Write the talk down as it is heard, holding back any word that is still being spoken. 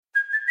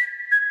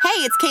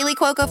Hey, it's Kaylee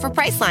Cuoco for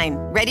Priceline.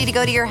 Ready to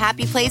go to your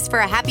happy place for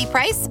a happy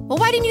price? Well,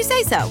 why didn't you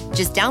say so?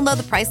 Just download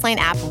the Priceline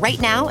app right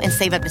now and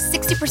save up to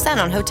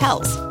 60% on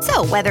hotels.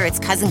 So whether it's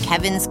Cousin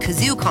Kevin's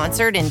Kazoo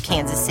Concert in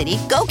Kansas City,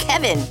 go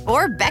Kevin,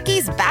 or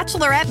Becky's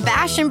Bachelorette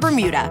Bash in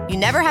Bermuda, you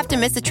never have to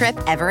miss a trip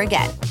ever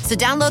again. So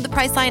download the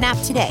Priceline app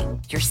today.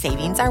 Your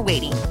savings are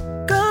waiting.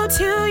 Go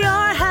to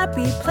your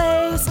happy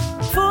place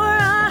for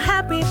a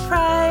happy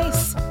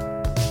price.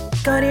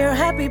 Go to your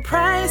happy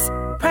price,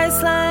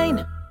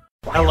 Priceline.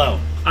 Hello,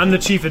 I'm the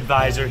Chief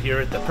Advisor here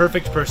at the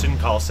Perfect Person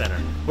Call Center,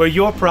 where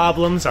your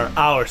problems are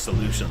our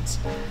solutions.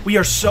 We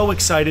are so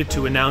excited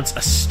to announce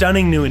a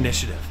stunning new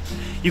initiative.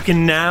 You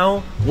can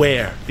now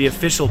wear the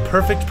official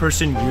Perfect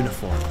Person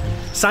uniform,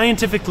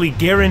 scientifically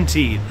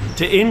guaranteed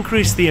to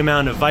increase the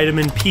amount of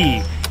vitamin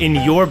P in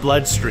your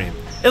bloodstream,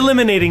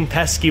 eliminating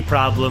pesky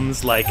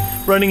problems like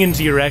running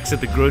into your ex at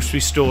the grocery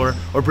store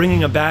or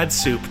bringing a bad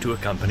soup to a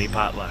company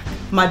potluck.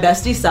 My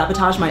bestie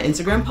sabotaged my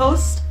Instagram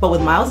post, but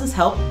with Miles'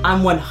 help,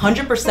 I'm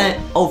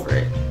 100% over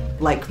it.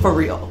 Like, for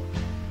real.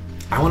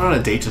 I went on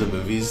a date to the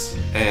movies,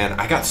 and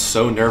I got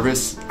so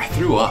nervous, I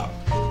threw up.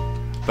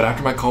 But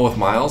after my call with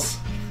Miles,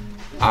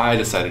 I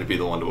decided to be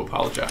the one to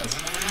apologize.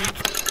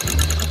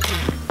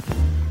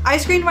 I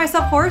screamed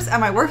myself hoarse at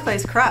my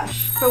workplace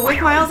crush, but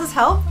with Miles'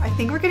 help, I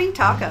think we're getting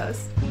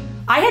tacos.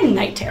 I had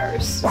night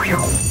terrors.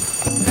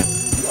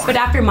 But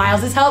after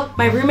Miles' help,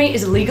 my roommate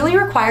is legally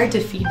required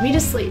to feed me to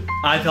sleep.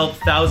 I've helped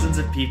thousands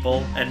of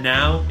people, and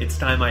now it's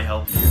time I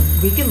help you.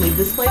 We can leave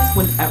this place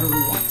whenever we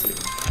want to.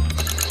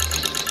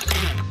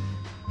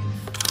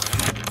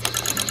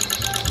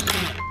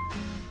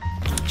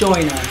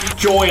 Join us.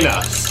 Join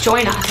us!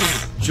 Join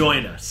us.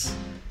 Join us.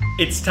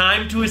 It's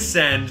time to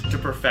ascend to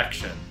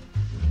perfection.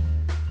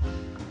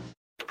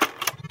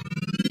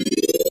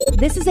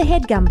 This is a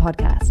HeadGum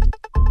podcast.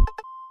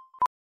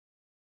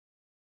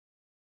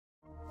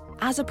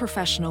 As a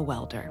professional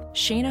welder,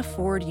 Shayna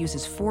Ford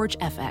uses Forge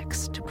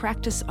FX to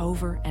practice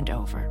over and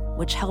over,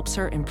 which helps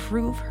her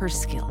improve her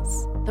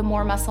skills. The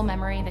more muscle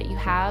memory that you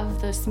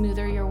have, the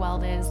smoother your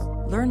weld is.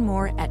 Learn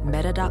more at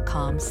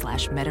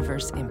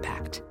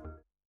meta.com/metaverseimpact.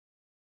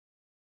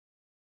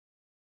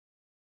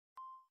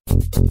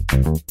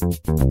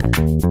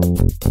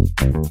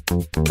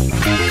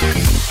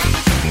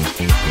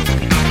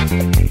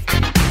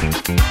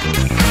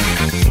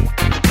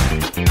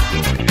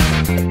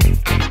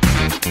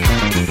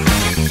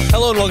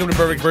 Hello and welcome to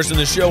Perfect Person,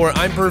 the show where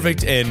I'm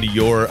perfect and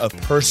you're a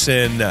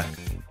person.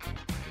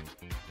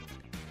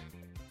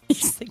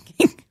 He's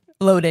thinking.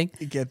 Loading.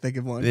 You can't think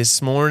of one.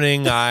 This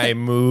morning I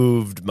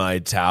moved my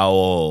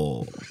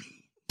towel.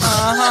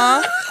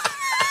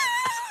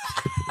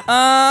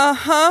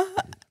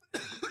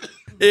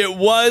 It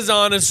was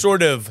on a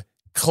sort of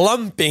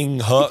clumping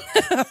hook,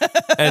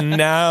 and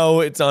now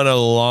it's on a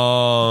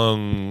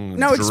long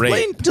Now drape.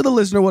 explain to the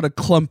listener what a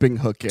clumping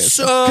hook is.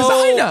 So, because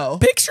I know.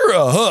 Picture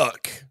a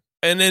hook,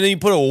 and then you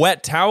put a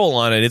wet towel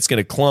on it, it's going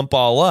to clump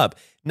all up,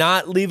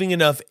 not leaving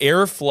enough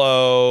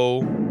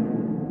airflow.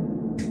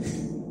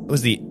 It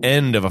was the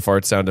end of a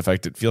fart sound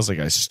effect. It feels like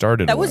I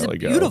started That a was while a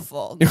ago.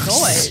 beautiful It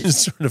was noise.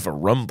 just sort of a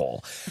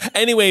rumble.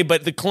 Anyway,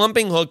 but the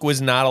clumping hook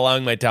was not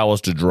allowing my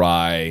towels to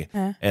dry,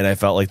 and I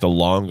felt like the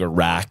longer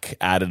rack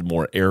added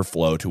more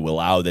airflow to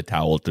allow the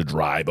towel to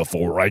dry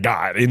before I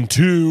got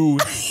into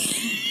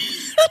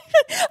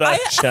the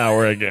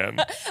shower again.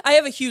 I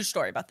have a huge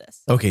story about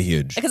this. Okay,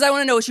 huge. Because I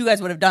want to know what you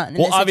guys would have done in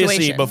Well, this obviously,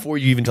 situation. before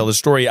you even tell the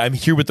story, I'm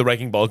here with the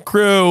Wrecking Ball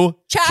crew.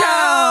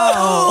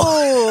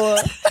 Ciao!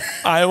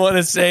 I want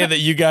to say that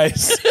you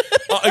guys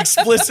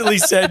explicitly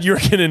said you're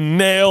going to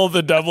nail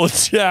the double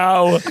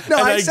chow. No,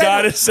 and I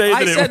got to say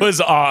that it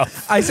was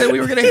off. I said we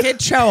were going to hit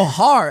chow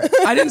hard.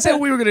 I didn't say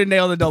we were going to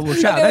nail the double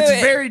chow. Okay, That's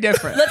wait. very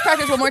different. Let's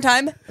practice one more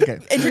time. Okay.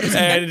 Introduce me.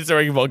 And it's the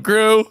Wrecking Ball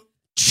crew.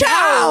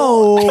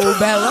 Ciao,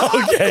 Bella.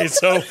 Okay,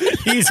 so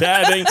he's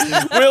adding.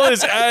 Will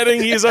is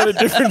adding. He's on a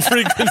different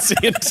frequency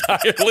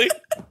entirely.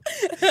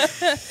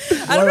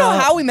 I don't know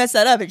how we messed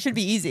that up. It should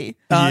be easy.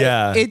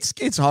 Yeah.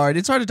 It's hard.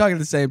 It's hard to talk at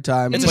the same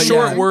time. It's a But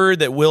short yeah. word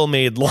that Will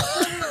made long.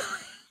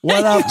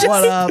 What up?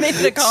 What up? Make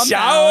the compound.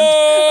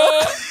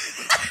 Ciao.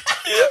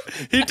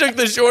 He took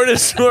the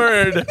shortest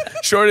word,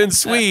 short and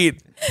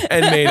sweet,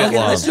 and made it Okay,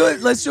 long. let's do it.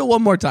 Let's do it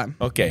one more time.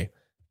 Okay.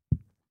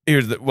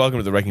 Welcome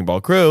to the Wrecking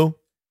Ball crew.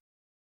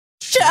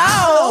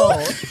 Ciao!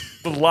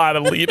 A lot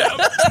of lead up.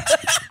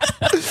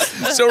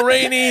 So,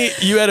 Rainie,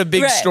 you had a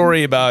big Right.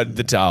 story about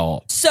the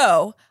towel.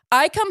 So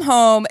I come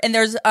home and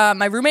there's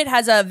my roommate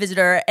has a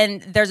visitor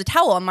and there's a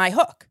towel on my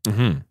hook.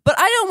 Mm-hmm. But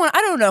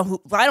I don't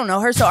know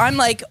her. So I'm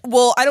like,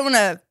 well, I don't want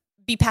to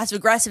be passive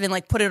aggressive and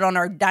like put it on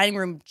our dining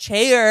room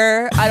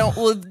chair.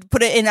 We'll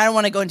put it in. I don't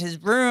want to go into his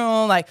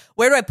room. Like,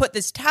 where do I put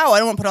this towel? I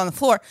don't want to put it on the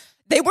floor.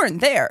 They weren't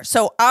there.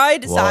 So I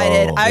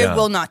decided I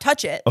will not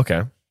touch it.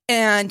 Okay.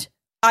 And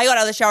I got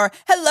out of the shower.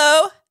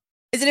 Hello?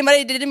 Did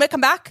anybody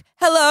come back?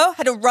 Hello?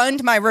 Had to run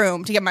to my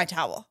room to get my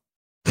towel.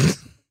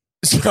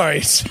 Sorry.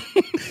 So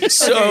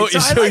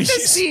I like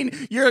this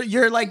scene.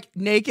 You're like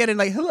naked and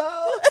like,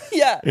 hello.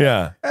 Yeah.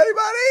 Yeah.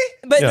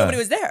 Anybody? But Yeah. nobody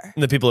was there.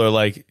 And the people are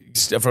like,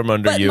 from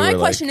under But you. my are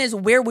question like, is,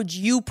 where would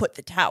you put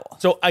the towel?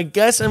 So I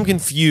guess I'm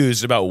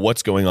confused about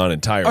what's going on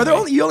entirely. Are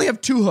there you only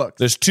have 2 hooks?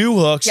 There's 2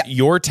 hooks. Yeah.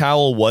 Your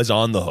towel was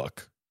on the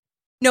hook.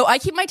 No, I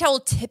keep my towel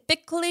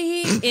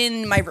typically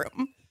in my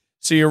room.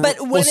 So you're, But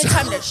when it's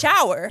time to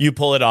shower, you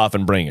pull it off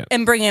and bring it.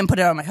 and bring it and put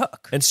it on my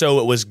hook. And so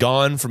it was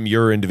gone from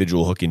your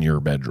individual hook in your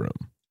bedroom.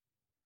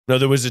 No,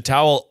 there was a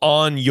towel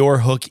on your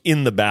hook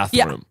in the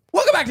bathroom.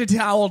 Welcome back to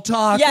Towel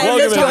Talk. Yeah,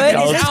 Welcome it's back to good.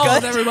 Towel It's Towels,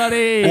 good.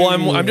 everybody. Well,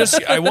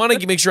 I want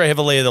to make sure I have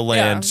a lay of the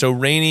land. Yeah. So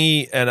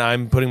Rainie and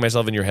I'm putting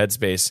myself in your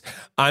headspace.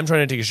 I'm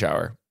trying to take a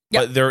shower.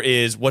 Yeah.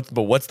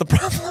 But what's the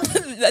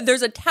problem?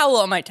 There's a towel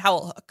on my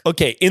towel hook.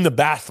 Okay, in the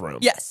bathroom.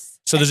 Yes.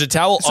 So there's a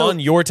towel on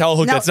your towel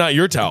hook now- that's not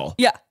your towel.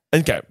 Yeah.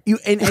 Okay.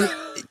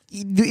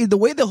 The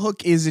way the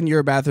hook is in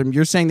your bathroom,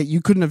 you're saying that you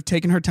couldn't have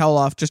taken her towel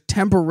off, just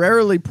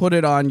temporarily put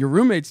it on your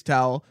roommate's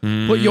towel,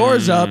 put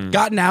yours up,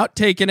 gotten out,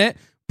 taken it,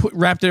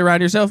 wrapped it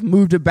around yourself,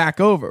 moved it back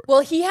over.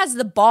 Well, he has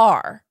the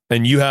bar.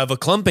 And you have a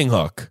clumping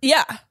hook.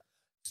 Yeah.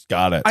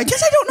 Got it. I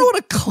guess I don't know what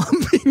a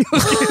clumping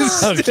hook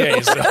is.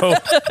 Okay, so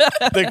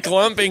the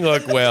clumping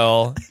hook,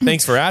 Will,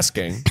 thanks for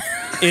asking,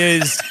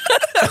 is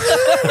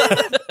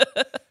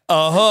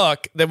a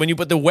hook that when you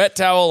put the wet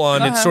towel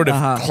on, it sort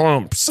of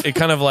clumps. It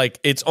kind of like,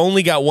 it's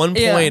only got one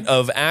point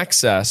of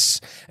access,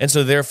 and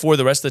so therefore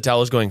the rest of the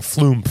towel is going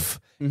floomp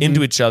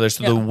into each other.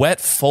 So the wet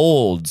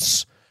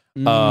folds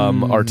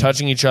are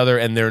touching each other,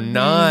 and they're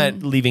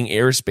not leaving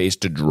airspace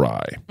to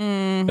dry,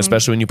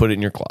 especially when you put it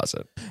in your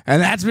closet. And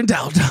that's been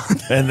Towel Talk.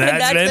 And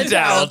that's been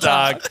Towel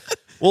Talk.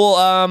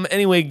 Well,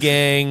 anyway,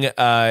 gang,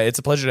 it's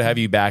a pleasure to have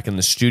you back in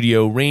the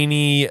studio.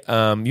 Rainie,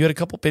 you had a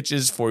couple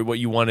pitches for what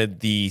you wanted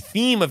the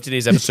theme of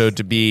today's episode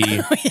to be.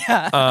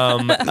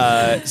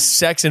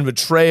 Sex and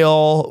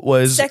betrayal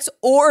was... Sex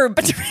or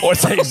betrayal. Or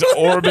sex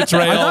or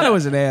betrayal. I thought it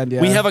was an and,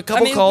 yeah. We have a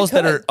couple calls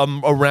that are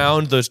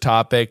around those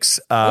topics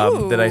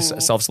that I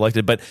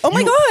self-selected. But Oh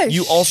my gosh.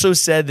 You also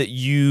said that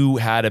you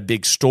had a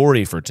big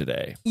story for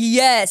today.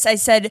 Yes, I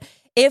said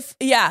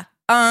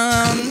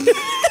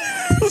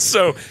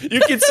So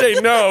you can say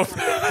no.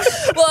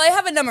 Well, I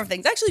have a number of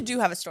things. I actually do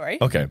have a story.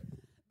 Okay.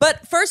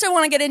 But first I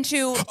want to get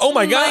into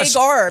my gosh.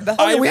 garb.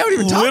 I we haven't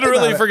even talked about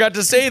literally it. forgot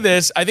to say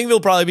this. I think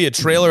there'll probably be a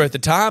trailer at the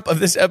top of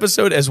this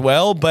episode as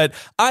well, but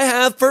I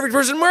have Perfect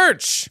Person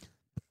merch.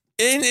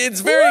 And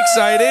it's very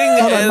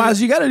exciting. Hold on, and Miles,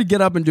 you got to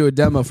get up and do a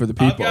demo for the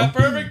people. I've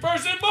got Perfect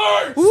Person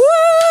merch. Woo!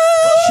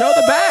 Show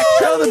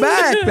the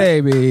back,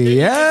 baby.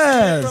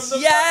 Yes.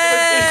 From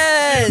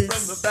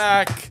Yes. the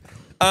back.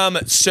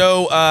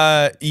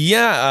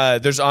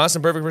 There's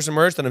awesome Perfect Person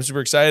merch that I'm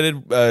super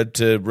excited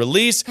to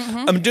release.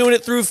 I'm doing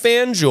it through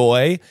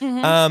Fanjoy,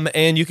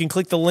 and you can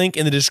click the link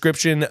in the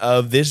description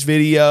of this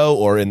video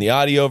or in the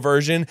audio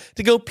version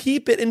to go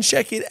peep it and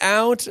check it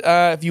out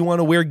if you want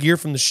to wear gear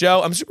from the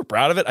show. I'm super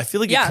proud of it. I feel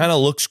like it kind of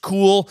looks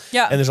cool,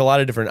 and there's a lot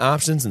of different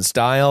options and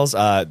styles.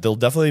 There'll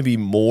definitely be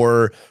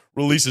more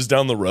releases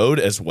down the road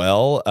as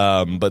well,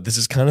 but this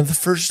is kind of the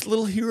first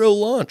little hero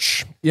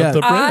launch of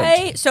the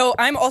brand. So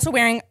I'm also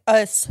wearing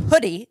a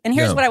hoodie, and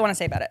here's what I want to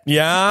say about it.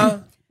 Yeah?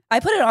 I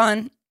put it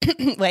on.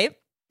 Wait.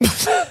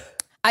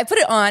 I put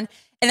it on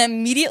and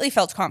immediately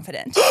felt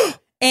confident.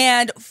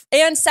 And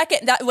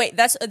second,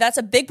 that's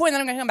a big point that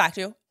I'm going to come back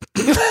to.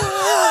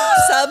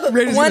 Sub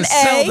Rainie's gonna 1A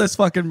sell this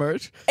fucking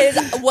merch. is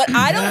what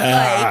I don't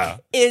like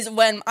is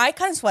when I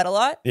kind of sweat a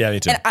lot. Yeah, me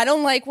too. And I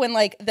don't like when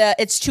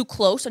it's too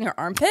close on your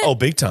armpit. Oh,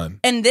 big time.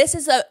 And this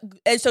is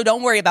so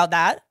don't worry about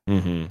that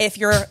if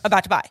you're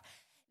about to buy.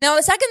 Now,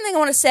 the second thing I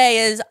want to say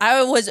is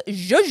I was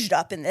zhuzhed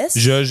up in this.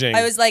 Zhuzhing.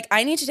 I was like,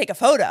 I need to take a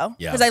photo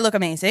because I look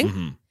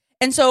amazing.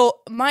 And so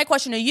my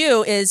question to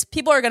you is,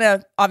 people are going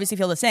to obviously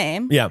feel the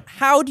same. Yeah.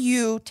 How do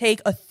you take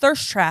a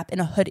thirst trap in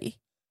a hoodie?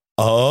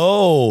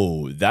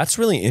 Oh, that's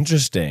really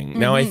interesting.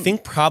 Now, I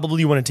think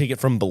probably you want to take it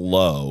from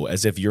below,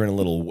 as if you're in a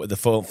little, the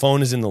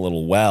phone is in the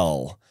little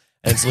well,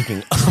 and it's looking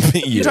up at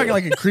you. You're talking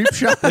like a creep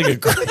shot?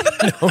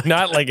 No,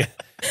 not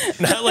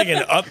like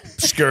an up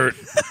skirt,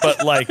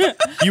 but like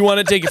you want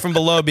to take it from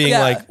below, being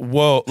like,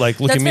 whoa, like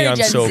look That's at me, very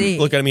Gen Z.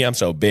 look at me, I'm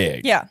so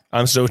big. Yeah.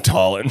 I'm so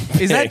tall and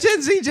big. Is that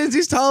Gen Z? Gen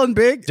Z's tall and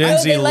big? Gen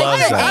Z they like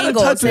loves the that.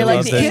 angles. They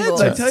like the kids,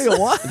 angles. I tell you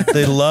what.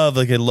 They love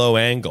like a low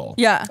angle.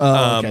 Yeah.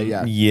 Oh, okay,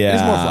 yeah. Yeah.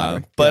 It's more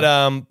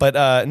flattering.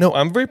 But no,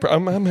 I'm very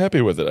I'm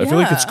happy with it. I feel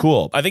like it's Yeah.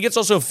 cool. I think it's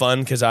also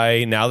fun because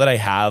now that I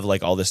have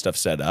like all this stuff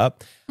set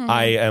up,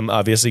 I am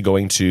obviously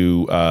going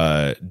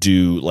to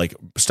do like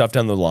stuff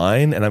down the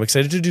line, and I'm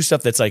excited to do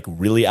stuff that's like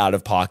really out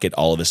of pocket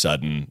all of a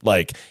sudden.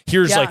 Like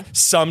here's like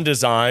some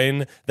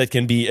design that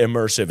can be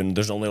immersive, and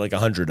there's only like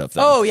 100 of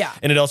them. Oh, yeah.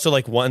 And it also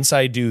like once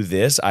I do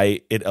this,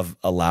 it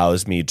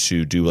allows me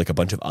to do like a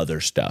bunch of other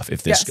stuff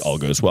if this all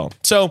goes well.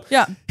 So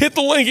hit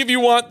the link if you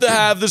want to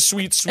have the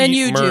sweet And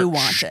you merch. do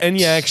want it. And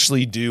you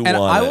actually do And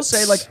want it. I will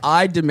say, like,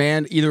 I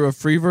demand either a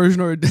free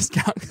version or a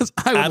discount because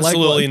I would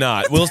Absolutely like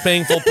not. Will's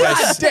paying full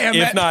price. Damn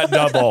if it. not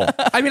double.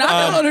 I mean,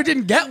 I'm the one who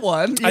didn't get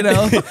one, you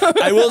know?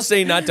 I will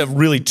say not to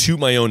really toot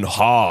my own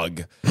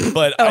hog,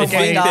 but I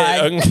think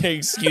that, okay,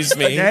 excuse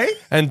me. Okay.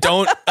 And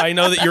I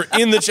know that you're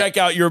in the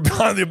checkout, you're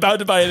about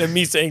to buy it, and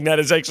me saying that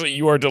is actually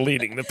you are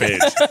deleting the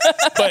page.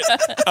 But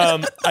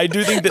I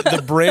do think that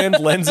the brand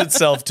lends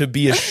itself to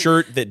be a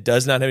shirt that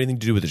does not have anything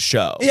to do with the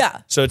show.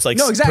 Yeah. So it's like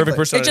No, exactly. perfect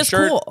person It's on a just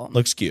shirt, cool.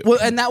 looks cute. Well,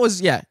 and that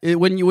was,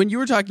 when you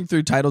were talking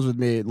through titles with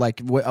me,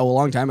 like a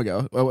long time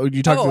ago,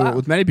 you talked through it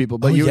with many people,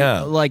 but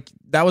like,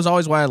 that was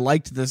always why I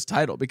liked this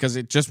title, because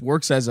it just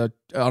works as on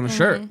a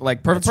shirt,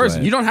 like perfect person.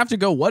 right. You don't have to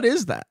go, what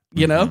is that?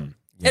 You know?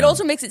 It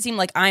also makes it seem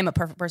like I'm a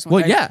perfect person.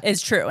 Which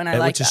is true, and I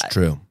like which that. is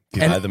true.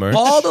 You And buy the merch.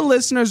 all the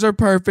listeners are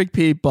perfect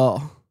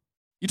people.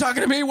 You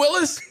talking to me,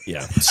 Willis?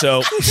 Yeah.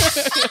 So,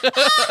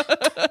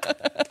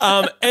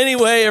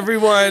 anyway,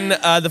 everyone,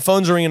 the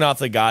phones are ringing off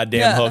the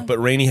goddamn hook, but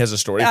Rainie has a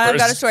story first. I've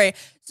got a story.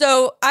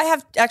 So I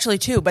have actually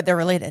two, but they're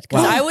related.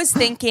 Because I was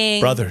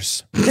thinking...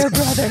 Brothers. They're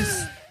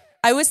brothers.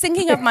 I was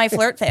thinking of my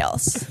flirt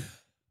fails.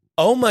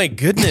 Oh my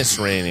goodness,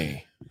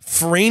 Rainie.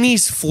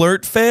 Rainie's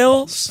flirt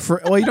fails?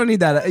 Well, you don't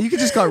need that. You could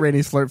just call it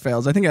Rainie's flirt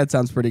fails. I think that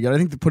sounds pretty good. I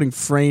think putting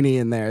Franny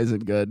in there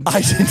isn't good.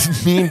 I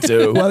didn't mean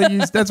to.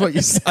 Well, that's what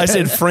you said. I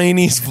said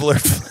Rainie's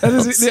flirt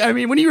fails. I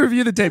mean, when you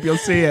review the tape, you'll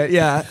see it.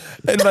 Yeah.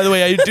 And by the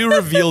way, I do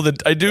reveal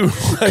that I do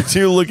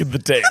look at the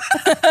tape.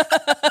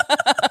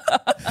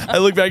 I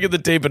look back at the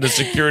tape in a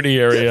security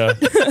area.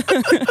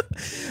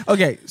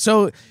 Okay,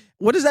 so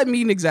what does that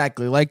mean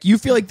exactly? Like, you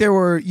feel like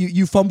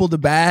you fumbled a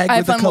bag?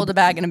 I fumbled a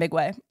bag in a big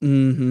way.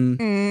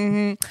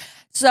 Mm-hmm.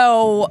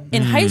 So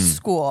in high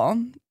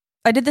school,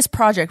 I did this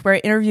project where I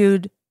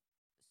interviewed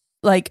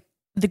like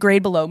the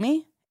grade below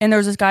me, and there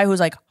was this guy who was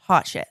like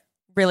hot shit,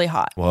 really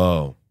hot.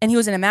 Whoa. And he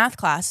was in a math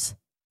class.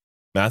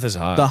 Math is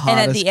hot. The hottest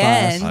And at the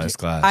class. end, Hottest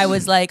class. I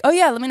was like, "Oh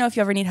yeah, let me know if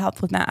you ever need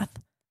help with math."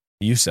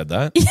 You said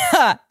that?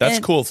 Yeah, That's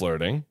and cool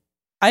flirting.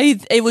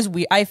 It was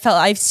weird.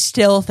 I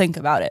still think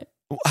about it.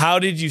 How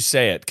did you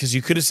say it? Because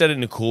you could have said it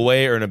in a cool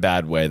way or in a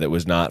bad way that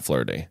was not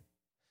flirty.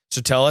 So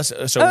tell us.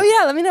 So, oh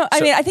yeah, let me know.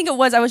 I mean, I think it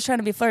was. I was trying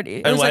to be flirty.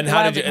 It and was like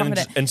how did you?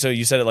 confident. And so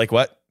you said it like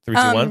what? 3,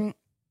 2, 1.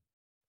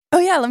 Oh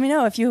yeah, let me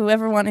know if you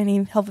ever want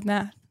any help with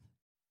math.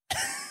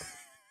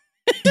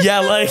 Yeah,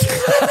 like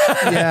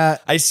Yeah.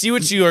 I see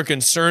what you are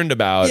concerned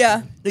about.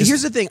 Yeah.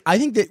 Here's the thing. I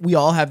think that we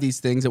all have these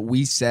things that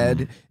we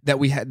said that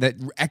we had that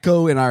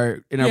echo in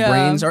our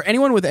brains, or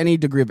anyone with any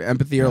degree of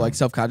empathy or like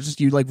self-consciousness,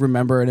 you like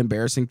remember an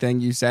embarrassing thing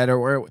you said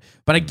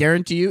but I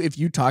guarantee you, if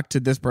you talk to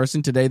this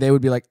person today, they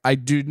would be like, I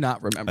do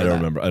not remember. I don't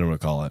remember. I don't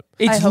recall it.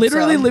 It's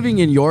literally living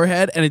in your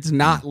head, and it's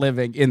not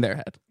living in their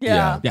head.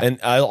 Yeah. And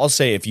I'll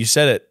say, if you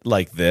said it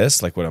like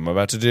this, like what I'm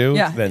about to do,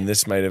 Yeah. then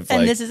this might have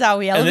And this is how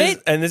we elevate.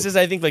 And this is,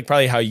 I think, like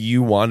probably how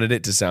you wanted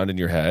it to sound in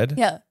your head.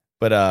 Yeah.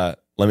 But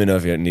let me know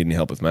if you need any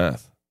help with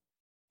math.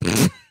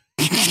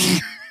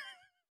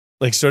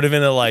 Like sort of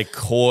in a like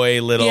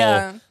coy little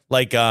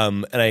like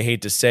and I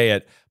hate to say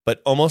it,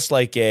 but almost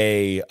like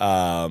a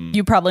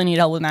You probably need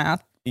help with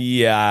math.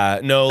 yeah,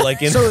 no,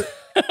 like in So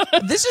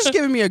this is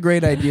giving me a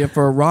great idea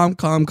for a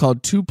rom-com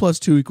called 2 +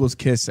 2 =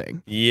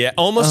 Kissing. yeah,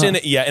 almost in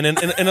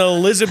an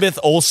Elizabeth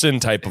Olsen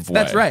type of way.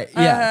 That's right.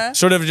 Yeah.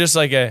 Sort of just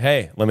like a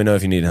hey, let me know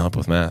if you need help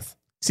with math.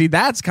 See,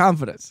 that's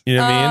confidence. You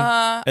know what I mean?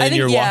 I And then think,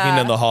 you're walking yeah.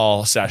 down the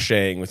hall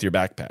sashaying with your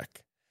backpack.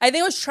 I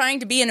think I was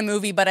trying to be in a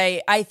movie, but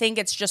I think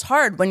it's just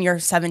hard when you're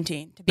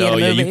 17 to be in Oh a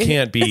yeah, movie. you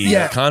can't be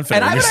confident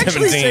And I when would you're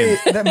actually 17.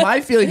 say that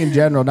my feeling in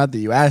general, not that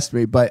you asked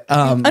me, but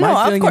no, my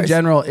of feeling in course.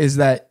 general is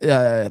that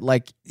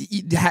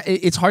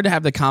it's hard to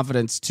have the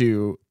confidence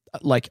to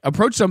like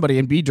approach somebody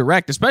and be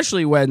direct,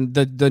 especially when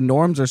the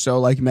norms are so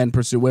like men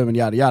pursue women,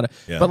 yada yada.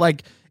 Yeah. But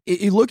like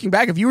looking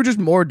back, if you were just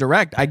more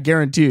direct, I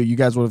guarantee you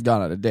guys would have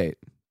gone on a date.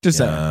 Just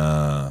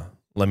saying.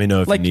 Let me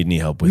know if Like, you need any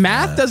help with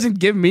Math doesn't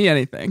give me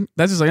anything.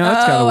 That's just like,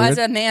 that's kind of weird. As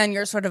a man,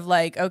 you're sort of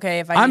like,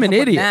 okay, if I need I'm an help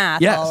with idiot.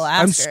 math, Yes, I'll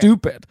ask I'm her.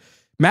 stupid.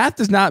 Math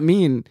does not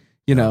mean,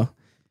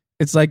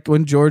 it's like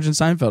when George and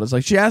Seinfeld, it's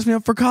like, she asked me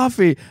up for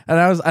coffee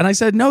and I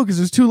said no because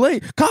it was too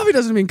late. Coffee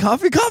doesn't mean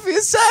coffee. Coffee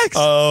is sex.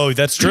 Oh,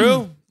 that's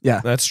true.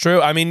 Yeah. That's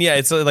true. I mean, yeah,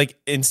 it's like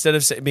instead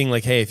of being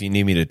like, hey, if you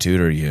need me to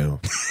tutor you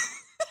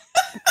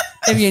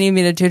If you need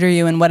me to tutor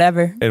you in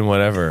whatever. and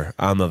whatever,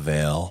 I'm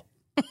avail.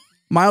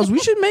 Miles, we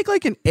should make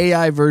like an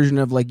AI version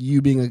of like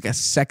you being like a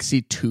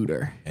sexy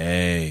tutor.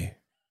 Hey,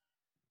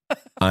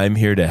 I'm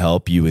here to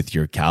help you with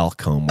your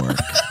calc homework.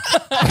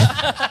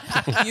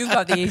 You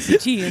got the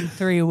ACT in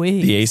 3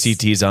 weeks. The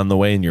ACT's on the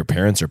way and your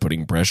parents are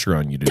putting pressure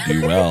on you to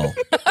do well.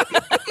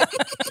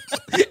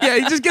 Yeah,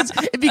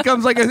 it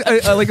becomes like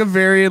a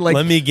very like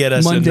Let me get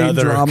us mundane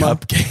another drama.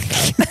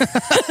 cupcake.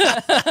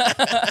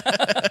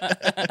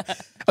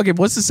 Okay,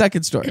 what's the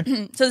second story?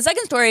 So the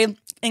second story,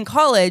 in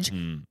college,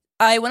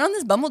 I went on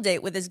this Bumble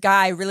date with this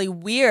guy, really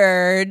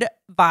weird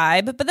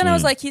vibe. But then I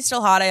was like, he's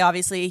still hot.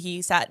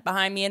 He sat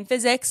behind me in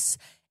physics,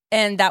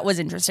 and that was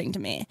interesting to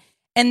me.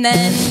 And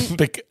then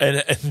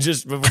and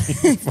just before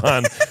you move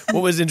on,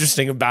 what was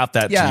interesting about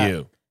that to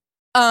you?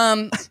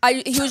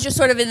 he was just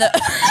sort of in the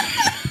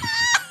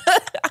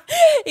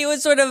he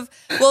was sort of,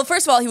 well,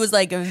 first of all, he was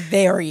like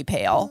very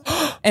pale.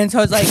 And so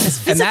I was like, this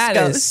And physics that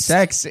ghost. is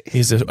sexy.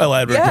 He's a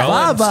Edward Yeah.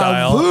 Cullen Baba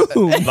style.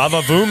 boom.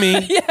 Baba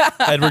Boomy.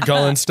 Edward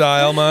Cullen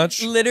style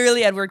much.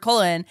 Literally Edward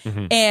Cullen.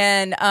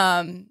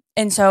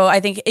 And so I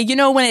think,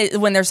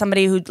 when there's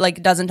somebody who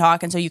like doesn't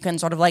talk, and so you can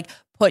sort of like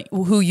put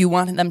who you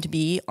want them to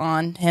be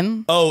on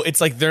him. Oh,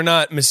 it's like they're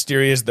not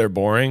mysterious, they're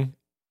boring.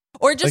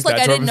 Or just Like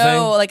like that I sort didn't of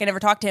know, thing? like I never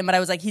talked to him, but I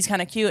was like, he's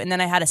kind of cute. And then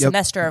I had a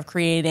semester of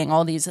creating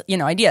all these,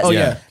 ideas. Oh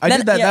yeah, I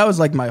did that. Yeah. That was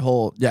like my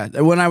whole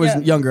When I was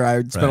younger, I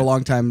would spend Right. a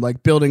long time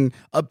like building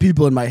up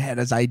people in my head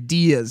as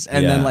ideas,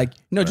 and then Yeah. like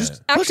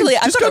just Actually,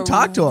 just I've go got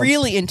talk to a him.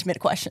 really intimate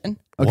question.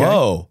 Okay.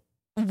 Whoa.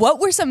 What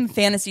were some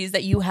fantasies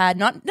that you had,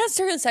 not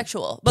necessarily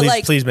sexual, but Please,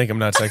 like please make him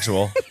not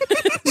sexual.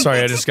 Sorry,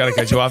 I just got to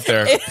cut you off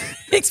there.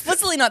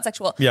 explicitly not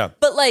sexual? Yeah.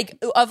 But like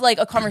of like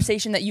a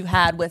conversation that you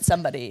had with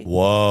somebody.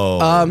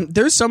 Whoa.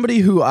 There's somebody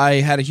who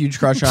I had a huge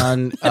crush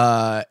on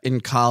in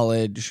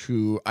college.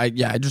 Who I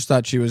just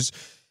thought she was,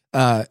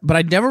 but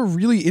I never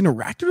really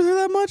interacted with her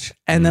that much.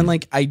 And then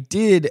like I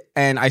did,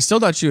 and I still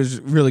thought she was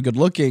really good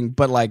looking.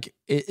 But like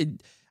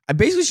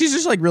basically she's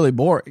just like really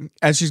boring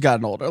as she's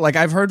gotten older. Like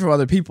I've heard from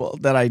other people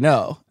that I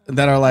know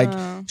that are like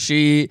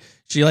she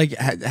like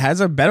has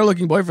a better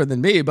looking boyfriend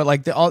than me, but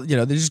like they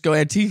just go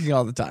antiquing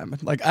all the time.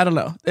 Like I don't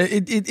know,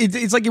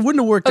 it's like it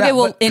wouldn't have worked out. Okay,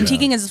 well, but-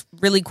 antiquing is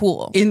really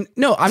cool.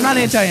 No, I'm not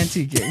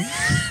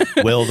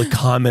anti-antiquing. Will, the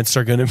comments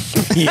are going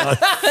to be on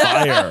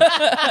fire.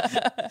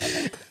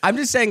 I'm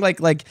just saying,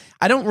 like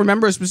I don't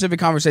remember a specific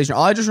conversation.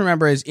 All I just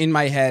remember is in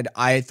my head,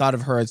 I thought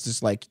of her as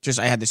this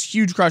I had this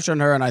huge crush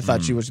on her, and I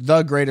thought she was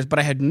the greatest, but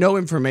I had no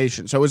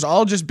information. So it was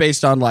all just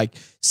based on like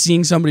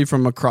seeing somebody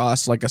from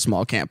across like a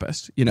small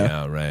campus,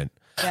 Yeah, right.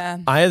 Yeah.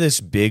 I had this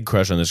big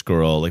crush on this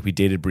girl. Like we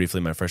dated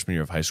briefly my freshman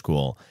year of high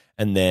school,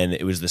 and then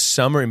it was the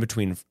summer in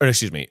between,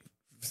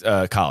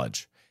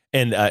 college.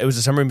 And it was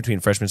the summer in between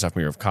freshman and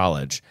sophomore year of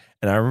college.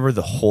 And I remember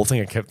the whole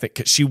thing. I kept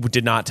thinking, she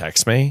did not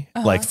text me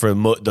like for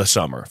the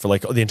summer, for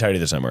like the entirety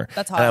of the summer.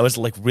 That's hot. And I was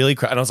like really,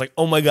 and I was like,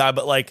 oh my God.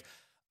 But like,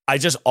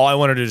 all I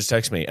wanted to do is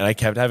text me. And I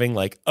kept having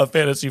like a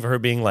fantasy of her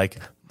being like,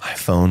 my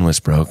phone was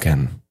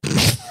broken.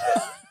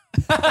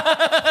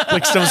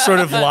 Like some sort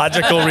of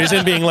logical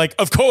reason, being like,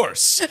 of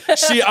course,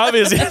 she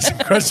obviously has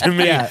a crush on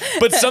me,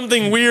 but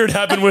something weird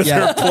happened with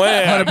her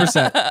plan.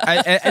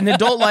 100%. In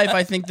adult life,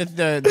 I think that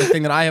the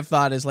thing that I have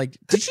thought is like,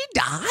 did she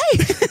die?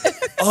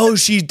 Oh,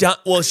 she died.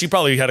 Well, she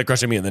probably had a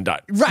crush on me and then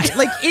died. Right.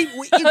 Like it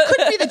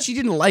couldn't be that she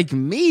didn't like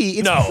me.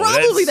 It's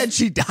probably that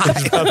she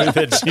died. Probably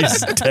that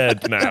she's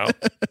dead now.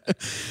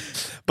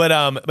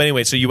 But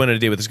anyway, so you went on a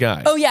date with this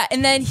guy. Oh yeah,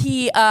 and then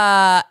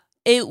so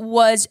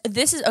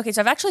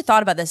I've actually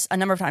thought about this a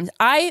number of times.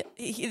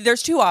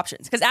 There's two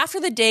options, because after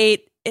the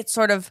date it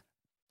sort of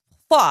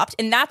flopped,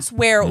 and that's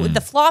where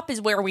the flop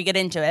is where we get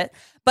into it.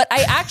 But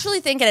I actually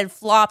think it had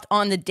flopped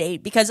on the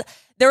date, because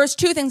there was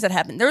two things that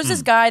happened. There was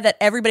this guy that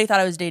everybody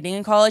thought I was dating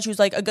in college, who was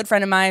like a good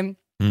friend of mine.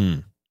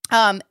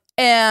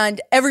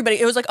 And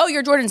everybody, it was like, oh,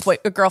 you're Jordan's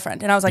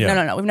girlfriend. And I was like,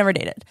 no, we've never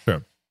dated.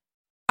 Sure.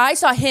 I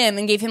saw him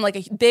and gave him like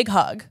a big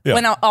hug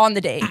when on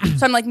the date.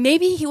 So I'm like,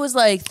 maybe he was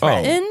like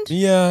threatened. Oh,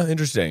 yeah,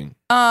 interesting.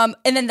 And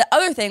then the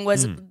other thing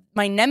was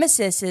my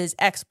nemesis's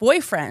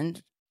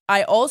ex-boyfriend.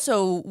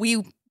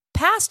 We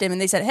passed him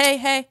and they said,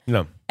 hey.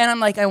 No. And I'm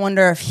like, I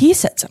wonder if he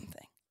said something.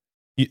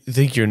 You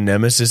think your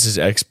nemesis's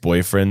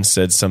ex-boyfriend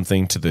said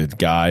something to the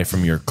guy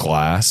from your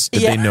class?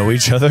 Did they know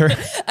each other?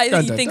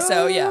 I think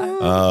so, yeah.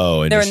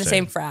 Oh, interesting. They're in the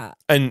same frat.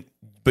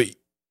 But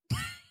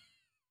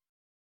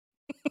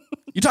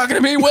You talking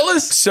to me,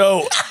 Willis?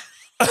 So,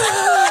 but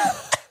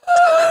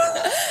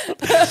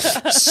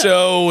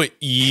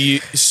you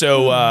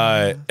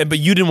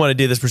didn't want to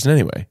date this person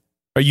anyway,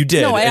 or you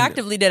did? No, I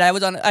actively did.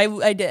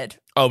 I did.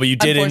 Oh, but you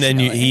did, and then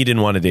he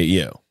didn't want to date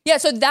you. Yeah.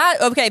 So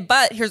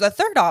but here's a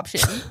third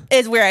option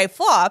is where I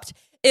flopped.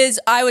 Is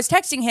I was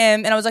texting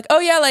him and I was like, oh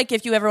yeah, like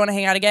if you ever want to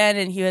hang out again,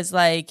 and he was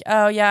like,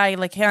 oh yeah, hang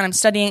on, I'm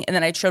studying, and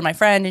then I showed my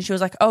friend, and she was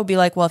like, oh, be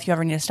like, well, if you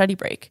ever need a study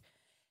break,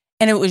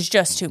 and it was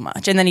just too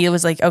much, and then he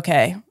was like,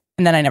 okay.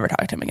 And then I never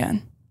talked to him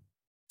again.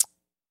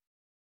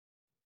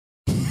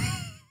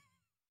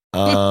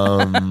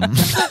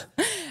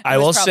 I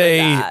will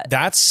say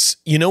that's,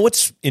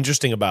 what's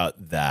interesting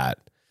about that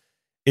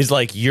is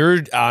like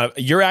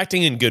you're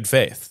acting in good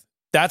faith.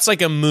 That's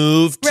like a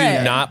move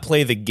to not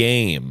play the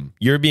game.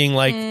 You're being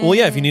like, well,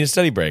 yeah, if you need a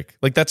study break,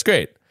 like that's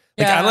great.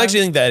 Like I don't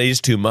actually think that is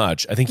too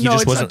much. I think he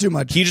just wasn't too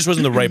much. He just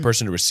wasn't the right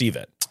person to receive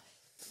it.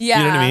 Yeah.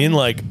 You know what I mean?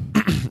 Like,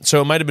 so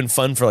it might have been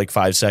fun for like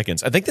 5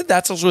 seconds. I think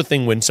that's also a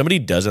thing when somebody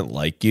doesn't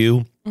like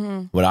you.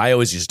 What I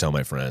always used to tell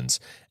my friends,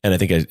 and I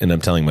think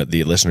I'm telling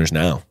the listeners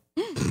now,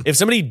 if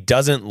somebody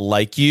doesn't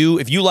like you,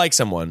 if you like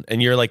someone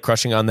and you're like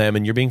crushing on them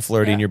and you're being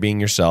flirty and you're being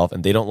yourself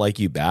and they don't like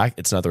you back,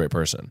 it's not the right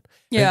person.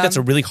 I think that's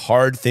a really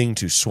hard thing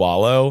to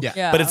swallow.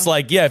 Yeah. But it's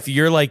like, if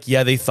you're like,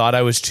 they thought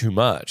I was too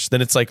much,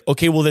 then it's like,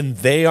 okay, well then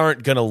they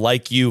aren't going to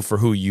like you for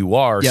who you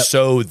are. Yep.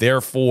 So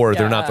therefore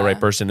they're not the right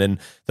person. And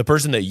the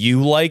person that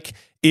you like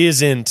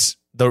isn't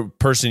the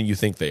person you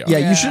think they are.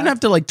 Yeah, you shouldn't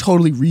have to like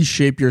totally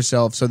reshape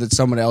yourself so that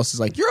someone else is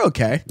like, you're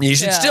okay. You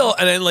should still,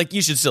 and then like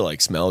you should still like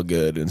smell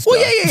good and stuff.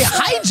 Well, yeah.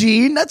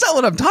 Hygiene. That's not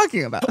what I'm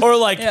talking about. Or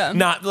like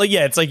not like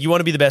it's like you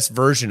want to be the best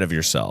version of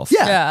yourself.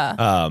 Yeah.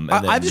 And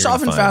then I've just you're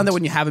often fine. found that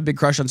when you have a big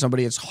crush on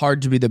somebody, it's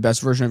hard to be the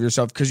best version of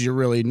yourself because you're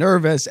really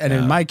nervous. And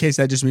in my case,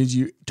 that just means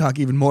you talk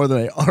even more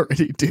than I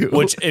already do.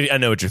 Which I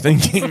know what you're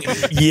thinking.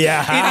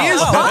 Yeah, it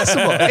is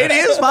possible. It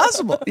is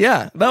possible.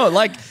 Yeah. No,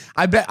 like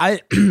I bet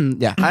I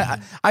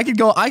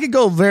I could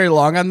go very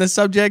long on this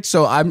subject,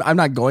 so I'm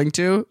not going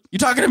to. You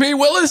talking to me,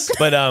 Willis?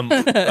 But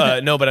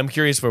no, but I'm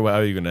curious for how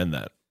you're gonna end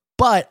that.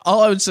 But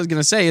all I was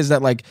gonna say is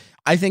that like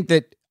I think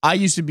that I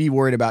used to be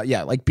worried about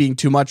like being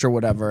too much or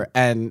whatever,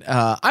 and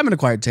I'm an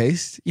acquired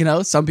taste. You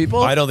know, some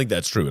people. I don't think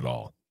that's true at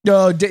all.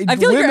 No, I feel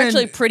like you're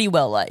actually pretty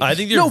well liked. I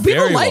think you're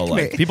very well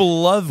liked.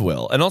 People love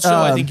Will, and also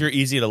I think you're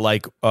easy to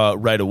like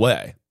right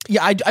away.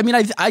 Yeah, I mean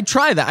I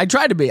try that. I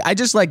try to be. I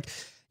just like.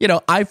 You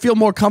know, I feel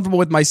more comfortable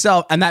with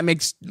myself, and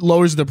that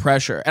lowers the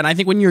pressure. And I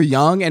think when you're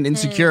young and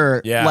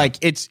insecure, like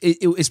it's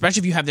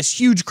especially if you have this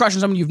huge crush on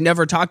someone you've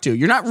never talked to,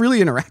 you're not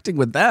really interacting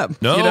with them.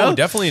 No, you know?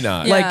 definitely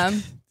not. Like,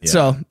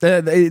 so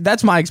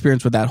that's my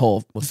experience with that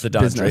whole. What's the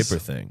Don business.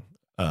 Draper thing?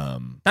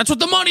 That's what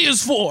the money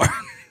is for.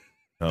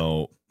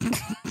 No,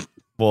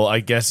 well,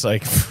 I guess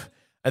like.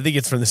 I think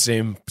it's from the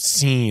same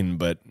scene,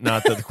 but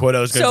not the quote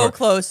I was going so for.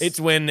 Close. It's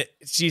when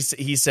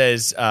he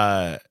says,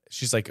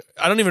 she's like,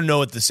 I don't even know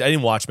what this. I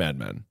didn't watch Mad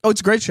Men. Oh,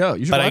 it's a great show.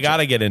 You should. But watch I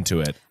gotta get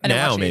into it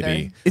now.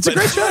 Maybe it's a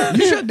great show.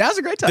 You should. Now's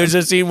a great time. There's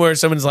a scene where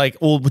someone's like,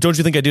 "Well, don't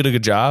you think I did a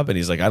good job?" And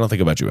he's like, "I don't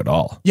think about you at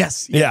all."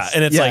 Yes. Yeah,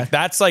 and it's like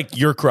that's like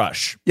your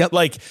crush. Yep.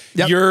 Like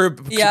you're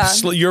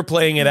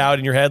playing it out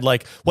in your head.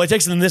 Like, well, I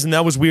texted him this, and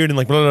that was weird, and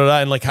like blah blah blah.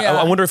 And like,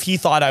 I wonder if he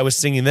thought I was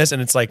singing this,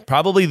 and it's like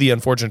probably the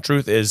unfortunate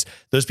truth is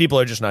those people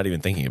are just not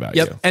even thinking about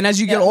you. And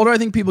as you get older, I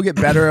think people get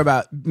better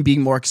about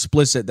being more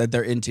explicit that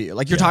they're into you.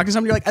 Like you're talking to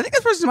somebody, you're like, I think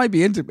this person might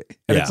be into me,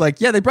 and it's like,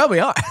 yeah, they probably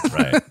are.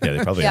 Right. Yeah,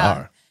 they probably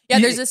are. Yeah,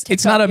 there's this TikTok,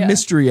 it's not a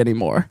mystery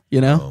anymore,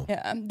 you know?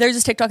 Yeah. There's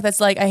this TikTok that's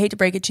like, I hate to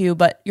break it to you,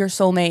 but your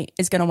soulmate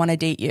is going to want to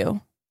date you.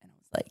 And I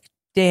was like,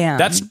 damn.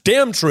 That's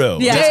damn true.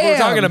 Yeah. That's what we're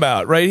talking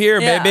about right here,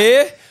 Yeah.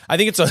 baby. I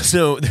think it's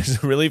also,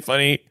 there's a really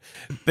funny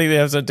thing they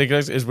have on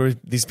TikToks is where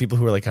these people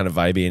who are like kind of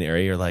vibey and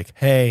airy are like,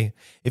 hey,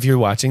 if you're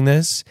watching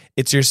this,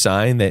 it's your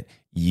sign that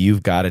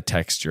you've got to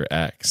text your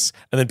ex.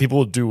 And then people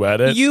will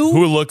duet it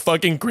who look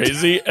fucking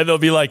crazy and they'll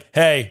be like,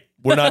 hey,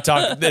 we're not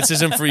talking. This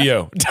isn't for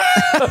you.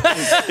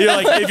 You're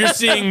like, if you're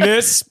seeing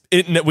this,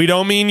 we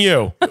don't mean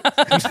you.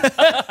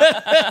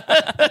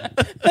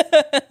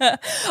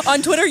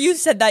 On Twitter, you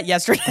said that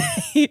yesterday.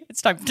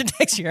 It's time to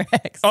text your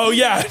ex. Oh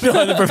yeah, no,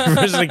 on the Perfect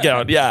Person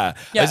account. Yeah,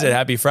 I said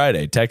Happy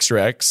Friday. Text your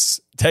ex.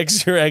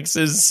 Text your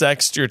exes.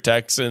 Sext your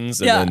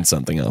Texans, and then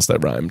something else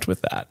that rhymed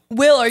with that.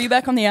 Will, are you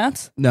back on the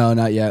apps? No,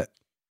 not yet.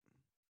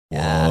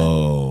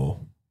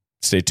 Whoa.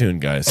 Stay tuned,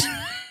 guys.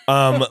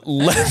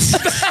 Let's.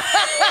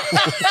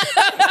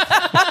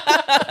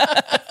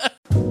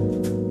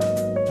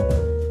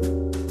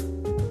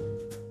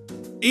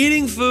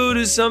 Eating food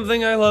is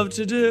something I love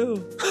to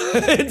do.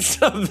 It's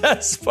the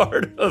best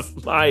part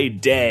of my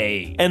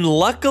day. And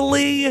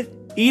luckily,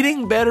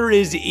 eating better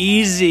is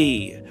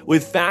easy.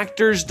 With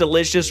Factor's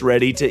delicious,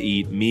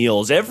 ready-to-eat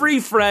meals. Every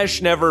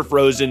fresh, never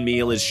frozen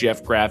meal is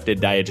chef-crafted,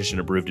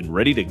 dietitian-approved, and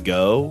ready to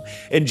go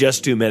in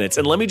just 2 minutes.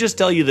 And let me just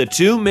tell you, the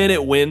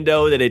 2-minute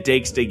window that it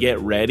takes to get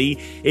ready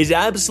is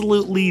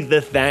absolutely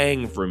the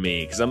thing for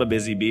me, because I'm a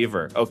busy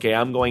beaver. Okay,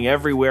 I'm going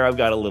everywhere. I've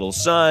got a little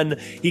son.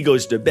 He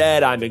goes to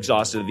bed. I'm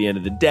exhausted at the end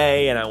of the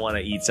day, and I want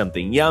to eat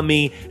something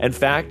yummy. And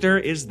Factor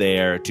is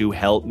there to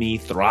help me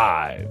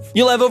thrive.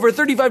 You'll have over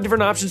 35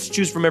 different options to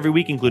choose from every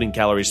week, including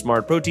Calorie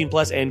Smart, Protein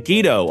Plus, and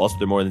Keto. Also,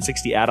 there are more than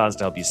 60 add-ons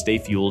to help you stay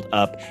fueled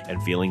up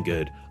and feeling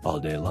good all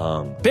day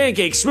long.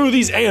 Pancakes,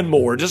 smoothies, and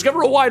more.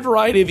 Discover a wide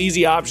variety of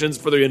easy options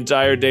for the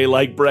entire day,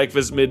 like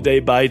breakfast, midday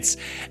bites,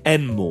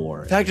 and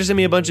more. Factor sent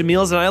me a bunch of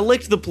meals, and I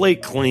licked the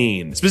plate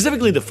clean.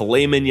 Specifically, the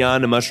filet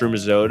mignon and mushroom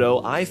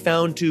risotto I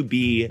found to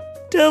be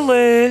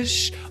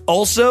delish.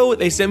 Also,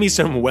 they sent me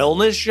some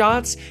wellness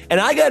shots, and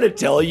I gotta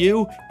tell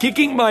you,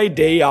 kicking my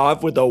day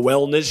off with a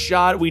wellness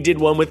shot, we did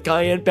one with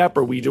cayenne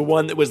pepper, we did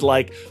one that was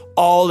like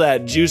all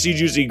that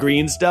juicy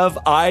green stuff,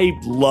 I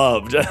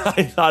loved.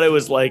 I thought it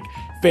was like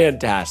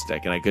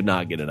fantastic, and I could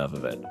not get enough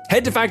of it.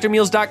 Head to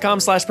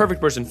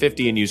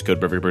factormeals.com/perfectperson50 and use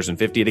code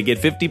perfectperson50 to get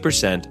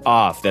 50%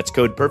 off. That's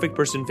code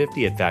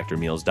perfectperson50 at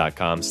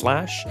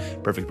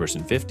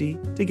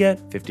factormeals.com/perfectperson50 to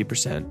get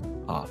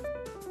 50% off.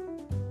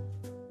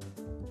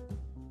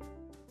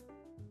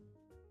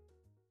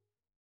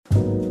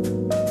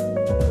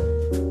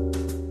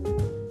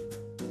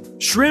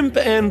 Shrimp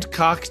and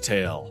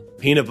cocktail,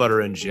 peanut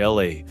butter and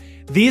jelly.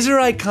 These are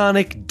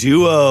iconic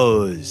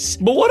duos.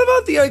 But what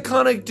about the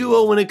iconic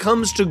duo when it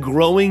comes to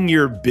growing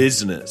your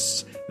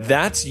business?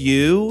 That's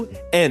you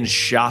and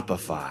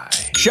Shopify.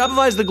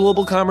 Shopify is the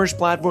global commerce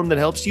platform that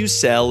helps you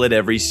sell at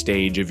every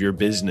stage of your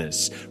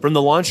business. From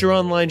the launch your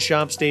online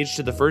shop stage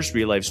to the first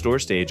real life store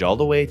stage, all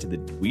the way to the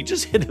we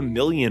just hit 1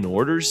 million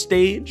orders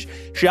stage,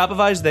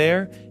 Shopify's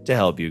there to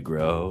help you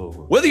grow.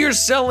 Whether you're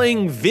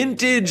selling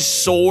vintage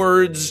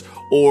swords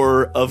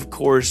or, of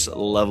course,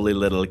 lovely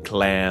little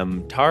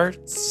clam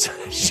tarts,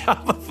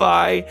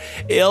 Shopify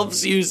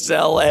helps you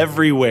sell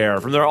everywhere.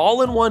 From their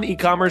all-in-one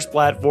e-commerce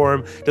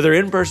platform to their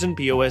in-person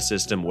POS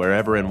system,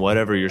 wherever and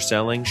whatever you're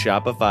selling,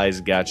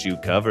 Shopify's got you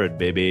covered,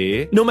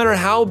 baby. No matter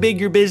how big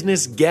your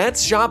business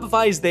gets,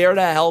 Shopify's there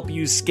to help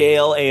you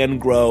scale and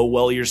grow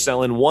while you're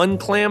selling one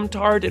clam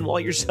tart and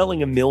while you're selling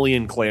 1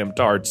 million clam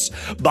tarts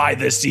by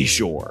the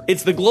seashore.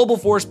 It's the global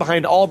force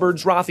behind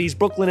Allbirds, Rothy's,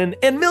 Brooklinen,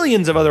 and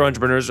millions of other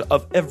entrepreneurs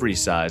of every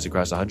size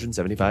across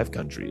 175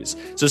 countries.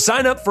 So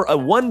sign up for a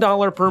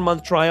 $1 per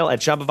month trial at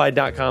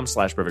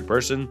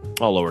shopify.com/perfectperson,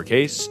 all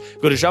lowercase.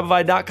 Go to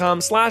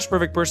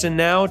shopify.com/perfectperson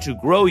now to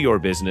grow your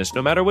business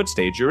no matter what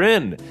stage you're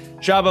in.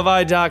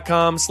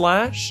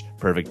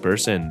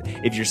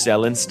 Shopify.com/perfectperson. If you're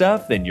selling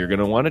stuff, then you're going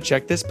to want to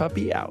check this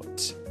puppy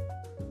out.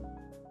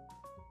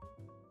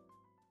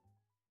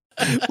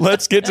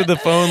 Let's get to the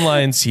phone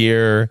lines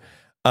here.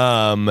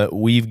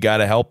 We've got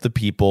to help the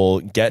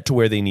people get to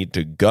where they need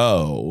to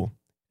go.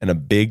 And a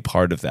big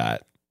part of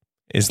that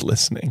is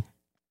listening.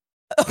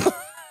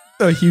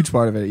 A huge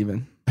part of it,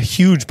 even. A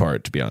huge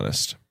part, to be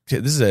honest.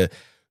 This is a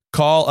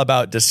call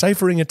about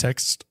deciphering a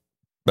text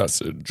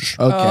message.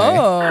 Okay.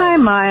 Oh. Hi,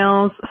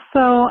 Miles.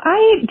 So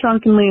I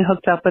drunkenly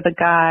hooked up with a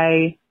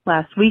guy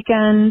last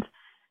weekend,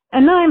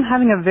 and now I'm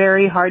having a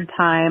very hard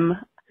time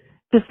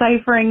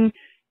deciphering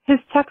his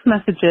text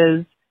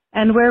messages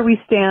and where we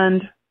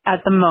stand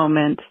at the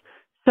moment.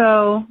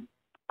 So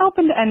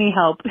open to any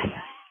help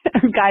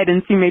or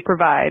guidance you may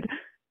provide.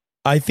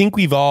 I think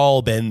we've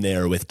all been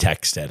there with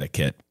text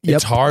etiquette. Yep.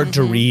 It's hard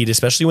to read,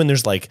 especially when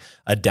there's like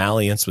a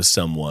dalliance with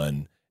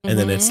someone. And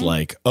then it's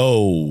like,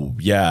 oh,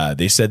 yeah,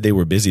 they said they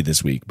were busy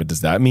this week. But does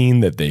that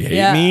mean that they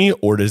hate me?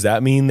 Or does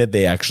that mean that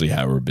they actually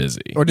were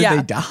busy? Or did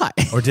they die?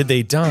 Or did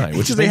they die?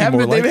 Which is they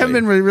haven't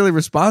been really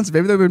responsive.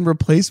 Maybe they've been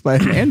replaced by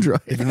an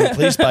Android. They've been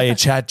replaced by a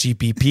chat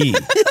GPP.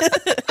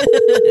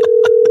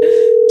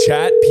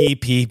 Chat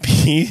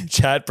PPP.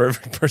 Chat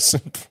perfect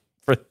person.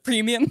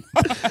 Premium.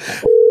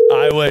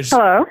 I wish.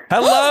 Hello.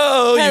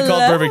 Hello. You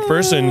called perfect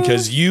person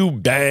because you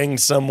banged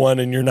someone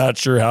and you're not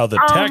sure how the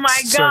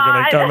texts are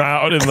going to come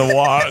out in the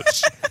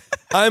wash.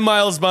 I'm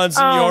Miles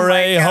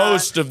Bonsignore,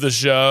 host of the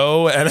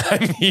show, and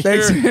I'm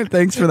here.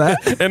 Thanks for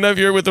that. And I'm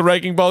here with the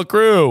Wrecking Ball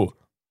crew.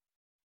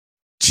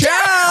 Ciao.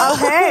 Oh,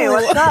 hey,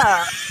 what's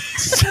up?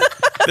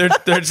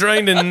 They're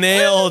trying to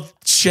nail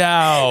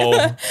ciao.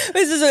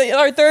 This is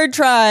our third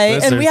try,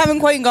 and we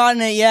haven't quite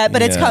gotten it yet,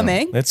 but it's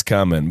coming. It's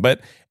coming.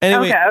 But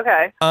anyway,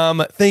 okay.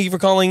 Thank you for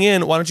calling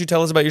in. Why don't you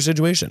tell us about your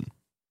situation?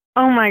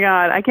 Oh my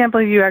God, I can't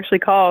believe you actually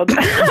called.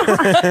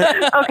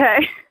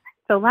 Okay,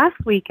 so last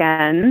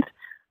weekend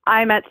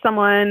I met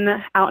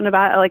someone out and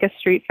about at like a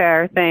street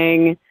fair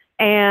thing,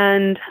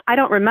 and I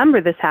don't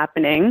remember this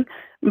happening,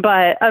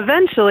 but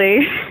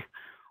eventually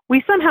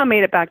we somehow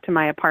made it back to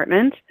my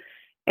apartment.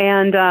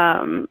 And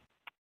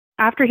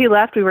after he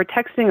left, we were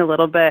texting a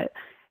little bit,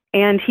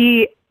 and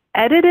he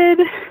edited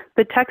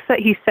the text that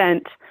he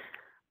sent,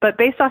 but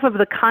based off of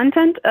the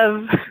content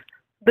of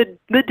the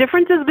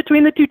differences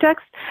between the two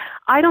texts,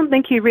 I don't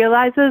think he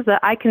realizes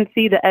that I can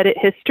see the edit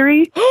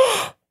history,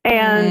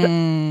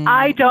 and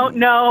I don't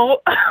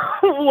know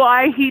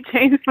why he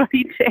changed what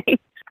he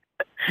changed.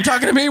 You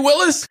talking to me,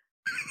 Willis?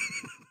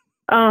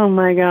 Oh,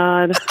 my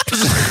God.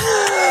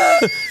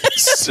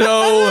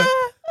 So...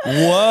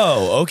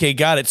 Whoa. Okay,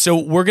 got it. So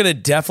we're going to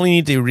definitely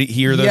need to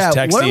hear those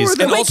texties.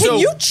 And also, can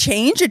you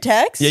change a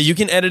text? Yeah, you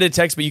can edit a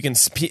text, but you can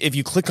if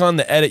you click on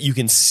the edit, you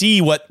can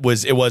see what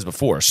it was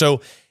before.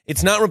 So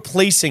it's not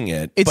replacing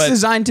it. It's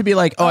designed to be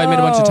like, I made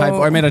a bunch of typo.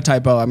 Or I made a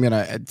typo. I'm going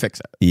to fix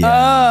it.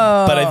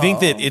 Yeah. But I think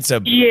that it's a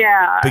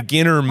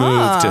beginner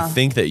move to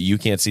think that you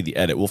can't see the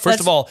edit. Well, first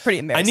of all,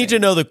 I need to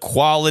know the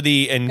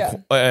quality and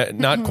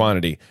not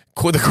quantity.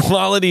 The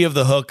quality of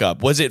the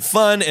hookup. Was it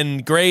fun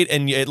and great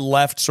and it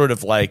left sort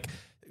of like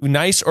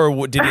nice,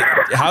 or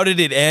how did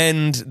it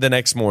end the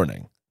next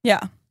morning? Yeah.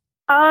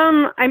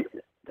 I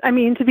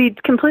mean, to be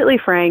completely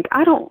frank,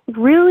 I don't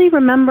really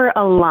remember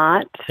a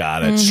lot.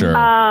 Got it. Sure.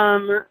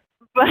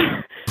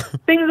 But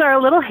things are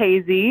a little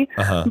hazy.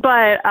 Uh-huh.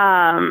 But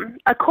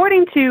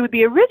according to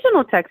the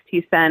original text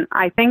he sent,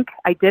 I think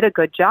I did a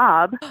good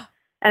job.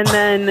 And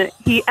then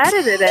he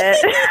edited it.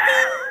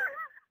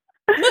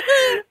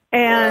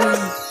 And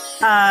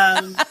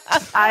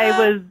I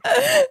was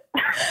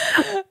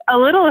a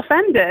little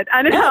offended.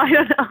 I don't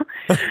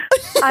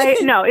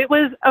know. It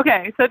was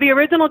okay. So the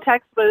original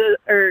text was,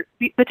 or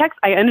the text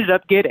I ended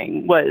up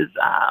getting was,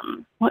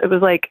 it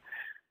was like,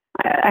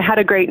 I had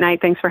a great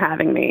night. Thanks for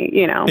having me.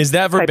 You know, is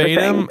that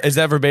verbatim? Is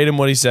that verbatim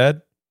what he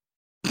said?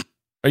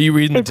 Are you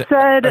reading? It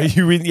said. Are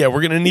you reading? Yeah,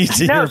 we're gonna need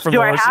to hear from.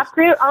 Do I have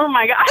to? Oh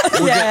my god!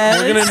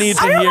 We're gonna need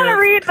to hear. I don't want to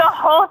read the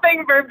whole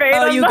thing verbatim.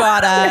 Oh, you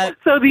gotta.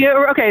 So you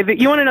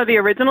want to know the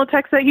original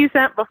text that he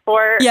sent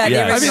before? Yeah,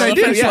 the original. I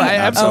do. Yeah,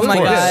 absolutely. Oh my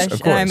gosh, of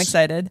course. and I'm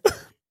excited.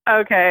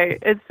 Okay,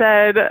 it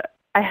said,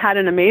 "I had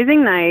an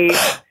amazing night."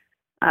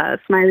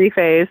 Smiley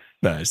face.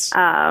 Nice.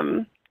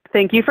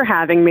 Thank you for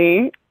having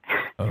me.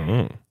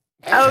 Oh.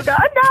 Oh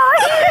God, no!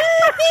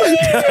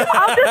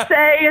 I'll just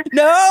say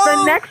no.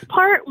 The next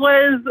part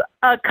was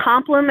a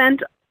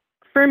compliment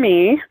for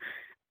me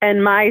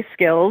and my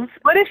skills.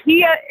 But if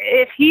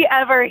he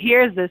ever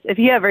hears this,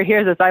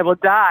 I will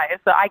die.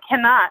 So I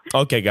cannot.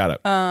 Okay, got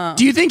it.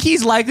 Do you think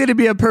he's likely to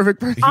be a perfect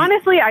person?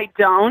 Honestly, I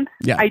don't.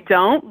 Yeah. I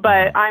don't.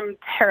 But I'm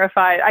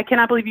terrified. I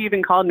cannot believe you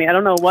even called me. I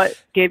don't know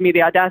what gave me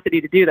the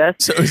audacity to do this.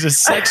 So it was a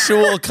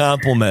sexual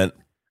compliment.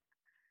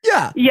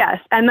 Yeah.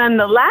 Yes. And then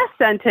the last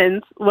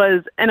sentence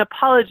was an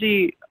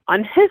apology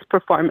on his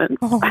performance.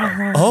 Oh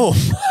my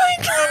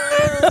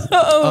goodness.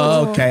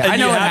 Okay. I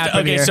know what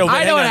happened here.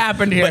 I know what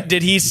happened here. But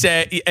did he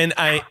say, and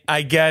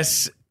I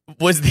guess,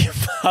 was the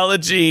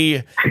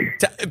apology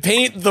to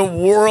paint the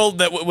world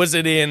that was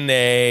it in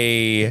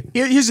a...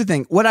 Here's the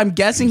thing. What I'm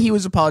guessing he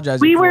was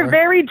apologizing We for. were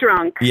very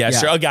drunk. Yeah,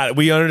 sure. I got it.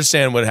 We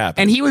understand what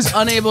happened. And he was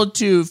unable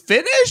to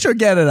finish or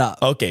get it up.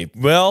 Okay,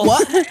 well...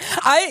 What?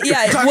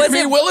 Was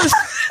it Willis?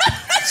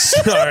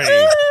 Sorry.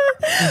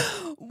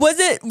 Was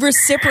it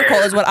reciprocal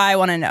is what I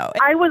want to know.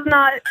 I was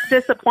not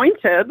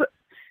disappointed.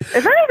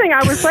 If anything,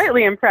 I was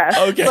slightly impressed.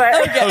 Okay,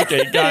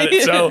 got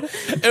it. So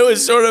it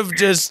was sort of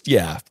just,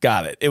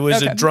 got it. It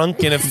was a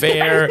drunken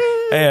affair,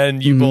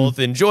 and you both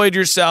enjoyed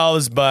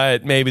yourselves,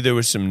 but maybe there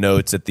was some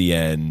notes at the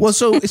end. Well,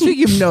 so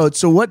speaking of notes,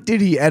 so what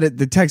did he edit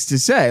the text to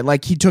say?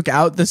 Like he took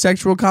out the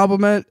sexual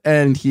compliment,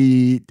 and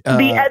he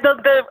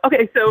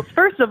okay. So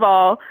first of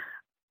all,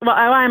 why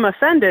I'm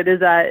offended is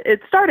that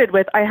it started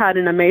with "I had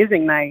an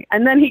amazing night,"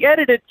 and then he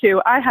edited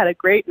to "I had a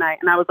great night,"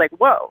 and I was like,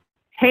 "Whoa,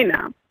 hey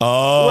now,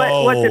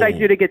 what did I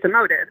do to get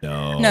demoted?"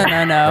 No. No.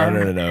 I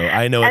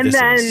know. And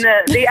then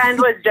the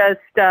end was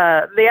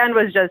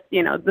just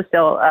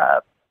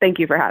thank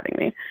you for having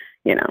me.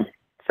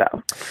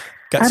 So.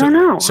 I don't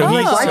know. So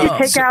why'd you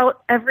take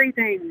out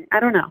everything? I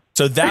don't know.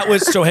 So that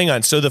was, so hang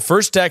on. So the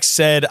first text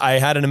said, "I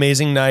had an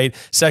amazing night,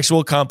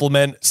 sexual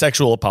compliment,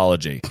 sexual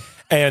apology."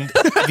 And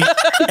the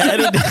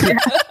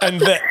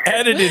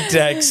edited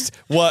text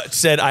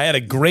said, "I had a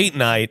great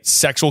night,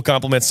 sexual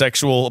compliment,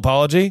 sexual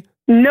apology."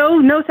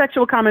 No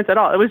sexual comments at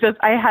all. It was just,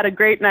 "I had a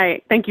great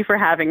night. Thank you for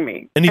having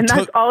me." And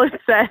that's all it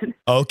said.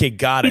 Okay,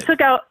 got it. He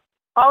took out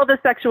all the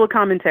sexual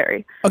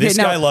commentary. Okay, this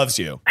guy loves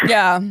you.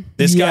 Yeah.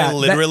 This guy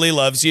literally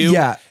loves you.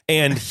 Yeah.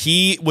 And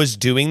he was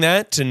doing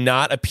that to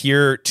not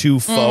appear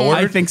too forward.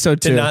 I think so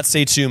too. To not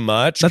say too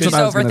much. That's what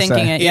I was overthinking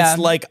say. It. Yeah. It's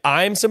like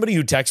I'm somebody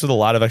who texts with a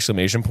lot of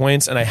exclamation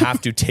points, and I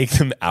have to take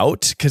them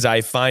out because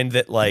I find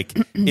that like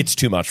it's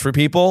too much for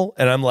people.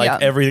 And I'm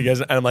like everything is,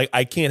 and I'm like,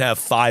 I can't have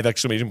 5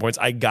 exclamation points.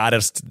 I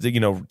gotta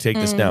take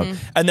this down.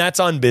 And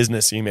that's on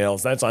business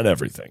emails. That's on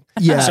everything.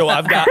 Yeah. So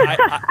I've got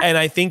and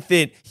I think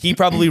that he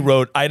probably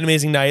wrote, "I had an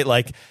amazing night,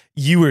 like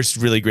you were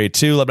really great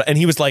too." And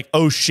he was like,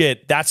 "Oh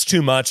shit, that's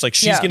too much. Like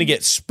she's gonna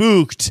get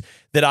spooked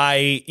that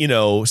I,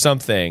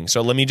 something.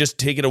 So let me just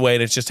take it away,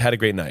 and it's just had a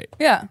great night."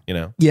 Yeah.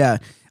 Yeah.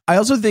 I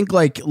also think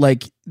like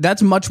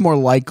that's much more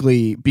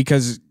likely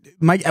because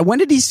when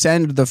did he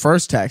send the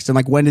first text, and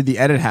like when did the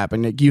edit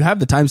happen? Like, you have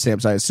the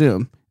timestamps, I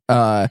assume.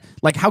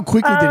 Like how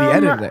quickly did he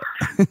edit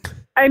it?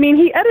 I mean,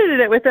 he edited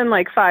it within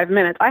like 5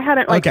 minutes. I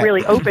hadn't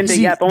really opened it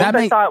yet, but once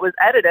I saw it was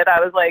edited, I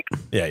was like,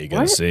 "Yeah, you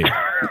gotta see."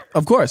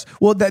 Of course.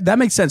 Well, that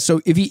makes sense.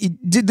 So if he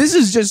did, this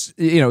is just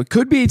it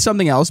could be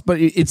something else, but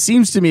it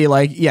seems to me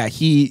like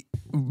he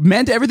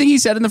meant everything he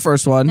said in the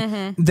first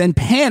one, then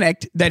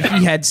panicked that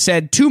he had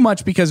said too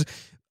much because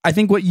I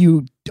think what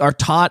you are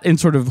taught in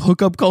sort of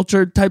hookup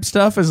culture type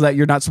stuff is that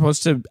you're not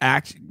supposed to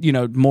act,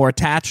 more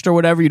attached or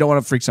whatever. You don't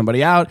want to freak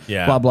somebody out.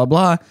 Yeah. Blah blah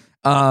blah.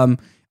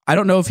 I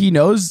don't know if he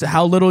knows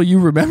how little you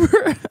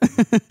remember.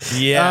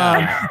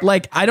 Yeah.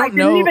 I don't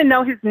know. I didn't even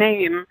know his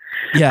name.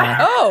 Yeah.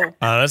 Oh.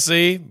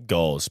 Honestly,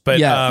 goals. But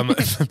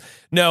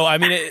no, I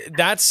mean,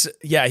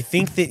 I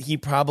think that he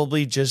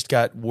probably just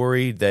got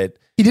worried that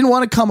he didn't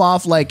want to come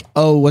off like,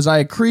 "Oh, was I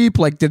a creep?"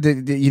 Like,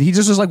 he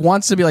just was like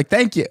wants to be like,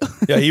 "Thank you."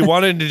 Yeah, he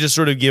wanted to just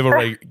sort of give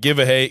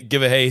a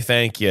hey,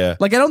 thank you.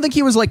 Like, I don't think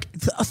he was like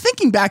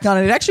thinking back on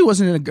it. It actually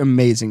wasn't an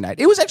amazing night.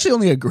 It was actually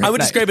only a great. I would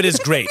night. describe it as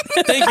great.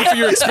 Thank you for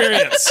your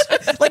experience.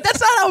 Like,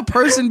 that's not how a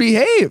person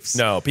behaves.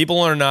 No, people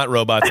are not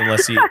robots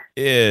unless he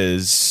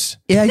is.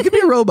 Yeah, he could be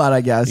a robot, I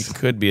guess. He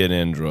could be an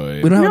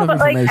android. We don't have No, enough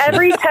but information.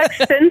 every text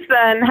since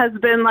then has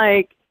been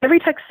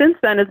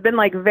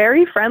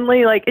very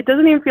friendly. Like, it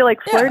doesn't even feel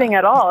like flirting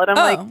at all. And I'm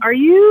like, are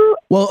you?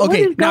 Well, okay.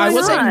 what is Now, I will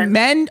going say on?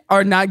 men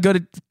are not good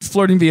at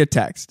flirting via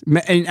text.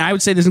 And I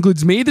would say this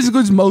includes me. This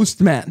includes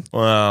most men.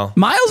 Well,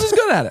 Miles is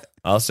good at it.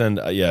 I'll send,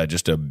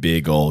 just a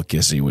big old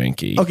kissy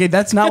winky. Okay,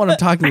 that's not what I'm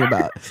talking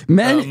about.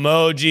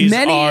 Emojis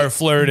are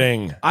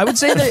flirting. I would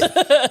say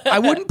that I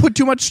wouldn't put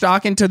too much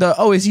stock into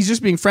is he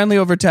just being friendly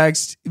over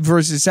text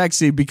versus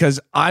sexy, because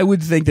I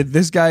would think that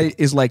this guy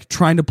is like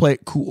trying to play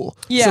it cool.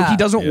 Yeah. So he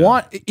doesn't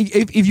want,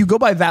 if you go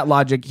by that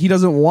logic, he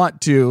doesn't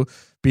want to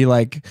be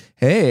like,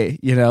 hey,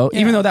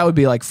 even though that would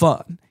be like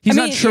fun. He's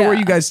not sure where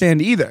you guys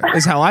stand either,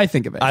 is how I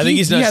think of it. I think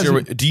he's not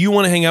sure. Do you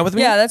want to hang out with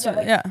me? Yeah, that's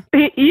right. Yeah.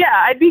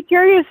 Yeah, I'd be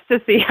curious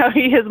to see how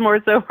he is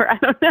more sober. I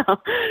don't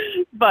know.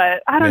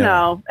 But I don't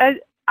know.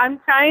 I'm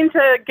trying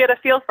to get a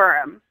feel for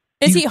him.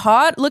 Is he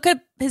hot? Look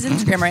at his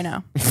Instagram right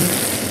now.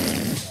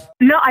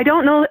 No, I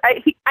don't know.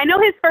 I know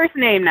his first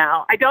name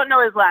now. I don't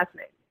know his last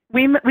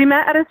name. We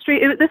met at a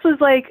street. This was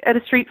like at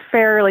a street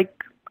fair, like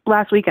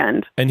last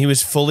weekend. And he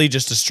was fully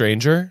just a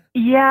stranger?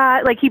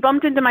 Yeah, like he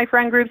bumped into my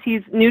friend groups.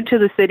 He's new to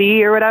the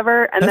city or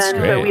whatever, and That's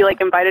then great. so we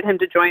like invited him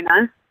to join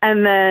us.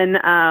 And then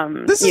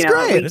This is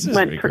great. we This is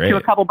went really to great.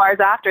 a couple bars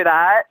after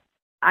that.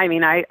 I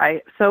mean,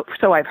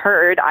 so I've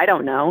heard. I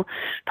don't know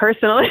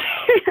personally.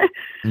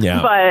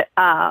 Yeah. But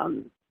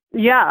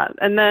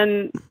and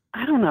then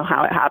I don't know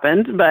how it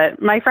happened,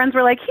 but my friends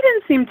were like, he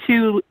didn't seem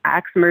too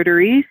axe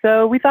murdery,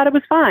 so we thought it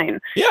was fine.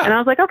 Yeah. And I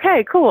was like,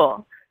 okay,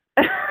 cool.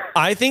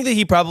 I think that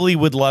he probably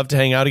would love to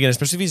hang out again,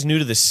 especially if he's new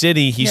to the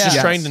city. He's just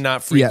Yes. trying to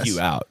not freak Yes.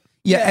 you out.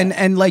 Yeah,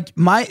 and like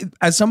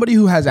as somebody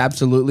who has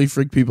absolutely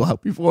freaked people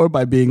out before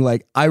by being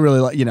like, I really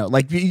like,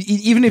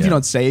 even if you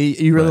don't say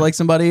you really like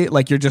somebody,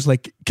 like you're just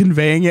like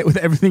conveying it with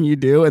everything you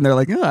do, and they're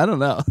like, oh, I don't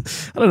know,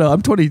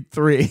 I'm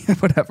 23,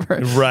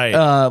 whatever. Right.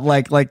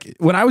 Like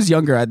when I was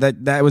younger,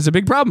 that was a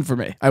big problem for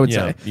me. I would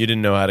say. You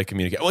didn't know how to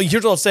communicate. Well,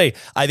 here's what I'll say.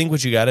 I think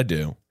what you got to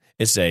do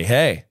is say,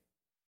 hey,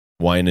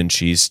 wine and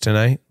cheese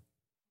tonight.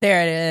 There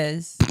it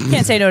is. You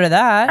can't say no to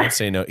that. Can't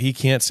say no. He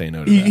can't say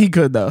no to that. He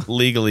could though.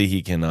 Legally,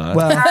 he cannot.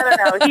 Well, I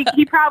don't know.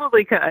 He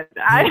probably could.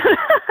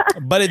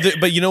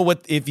 But you know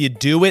what? If you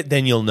do it,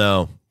 then you'll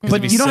know.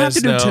 But you don't have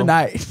to do it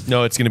tonight.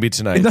 No, it's going to be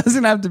tonight. It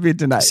doesn't have to be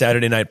tonight.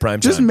 Saturday night prime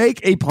time. Just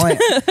make a plan.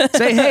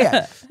 Say,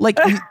 hey, like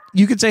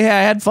you could say, hey,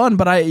 I had fun,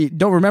 but I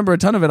don't remember a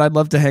ton of it. I'd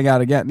love to hang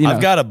out again.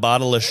 I've got a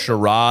bottle of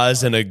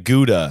Shiraz and a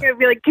Gouda. I'd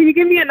be like, can you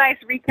give me a nice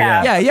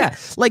recap? Yeah.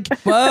 Like,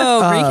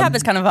 whoa, recap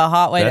is kind of a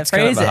hot way to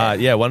phrase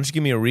it. Yeah, why don't you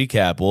give me a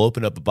recap? We'll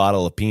open up a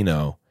bottle of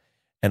Pinot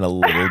and a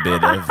little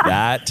bit of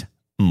that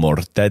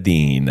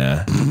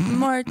mortadina.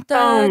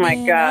 Oh my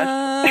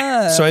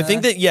gosh. So I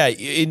think that,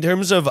 in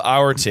terms of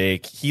our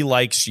take, he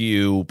likes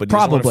you, but he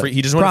doesn't want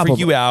to freak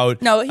you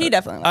out. No, he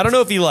definitely I don't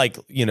know if he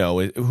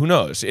who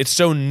knows? It's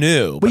so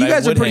new. But you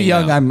guys are pretty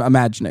young, out. I'm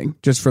imagining,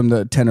 just from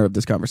the tenor of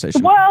this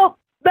conversation. Well,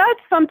 that's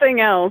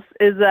something else,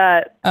 is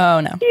that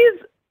he's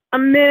a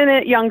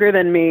minute younger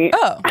than me.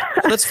 Oh.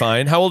 That's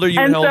fine. How old are you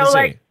and how old is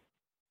he?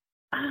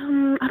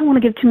 I don't want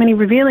to give too many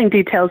revealing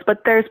details,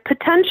 but there's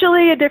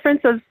potentially a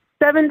difference of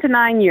 7 to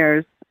 9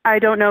 years. I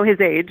don't know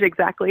his age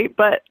exactly,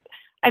 but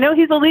I know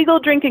he's a legal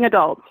drinking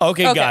adult.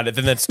 Okay, got it.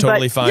 Then that's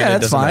totally fine. Yeah, It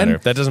that's doesn't fine. matter.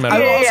 That doesn't matter. I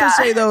will also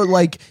say though,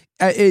 like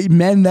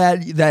men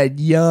that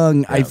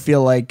young, I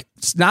feel like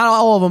not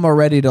all of them are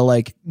ready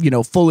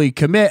to fully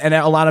commit, and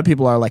a lot of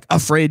people are like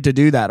afraid to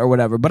do that or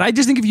whatever. But I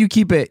just think if you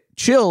keep it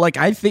chill, like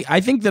I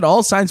think that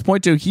all signs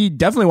point to he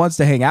definitely wants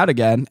to hang out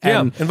again.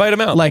 And invite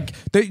him out. Like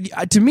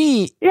to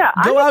me,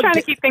 I'm just trying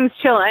to keep things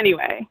chill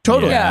anyway.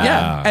 Totally,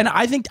 yeah. And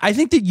I think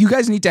that you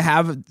guys need to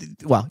have.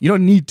 Well, you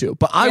don't need to,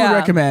 but I would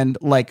recommend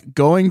like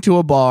going to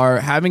a bar,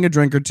 having a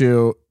drink or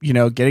two,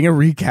 getting a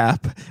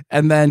recap,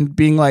 and then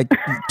being like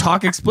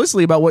talk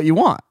explicitly about what you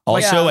want.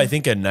 Also, I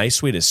think a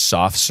nice way to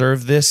soft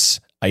serve this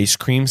ice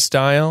cream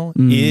style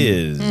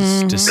is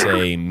to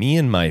say, me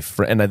and my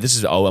friend, and this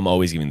is, I'm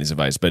always giving this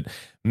advice, but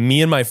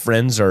me and my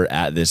friends are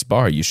at this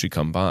bar. You should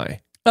come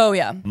by. Oh,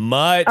 yeah.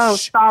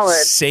 Much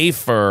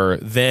safer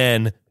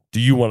than, do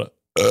you want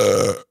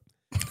to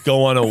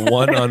go on a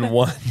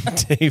one-on-one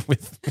date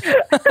with me?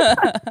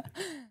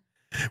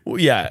 Well,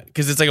 yeah,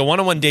 because it's like a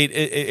one-on-one date.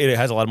 It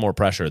has a lot more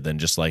pressure than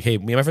just like, hey,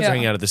 me and my friends are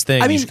hanging out at this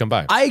thing. You should come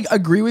by. I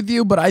agree with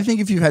you, but I think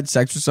if you've had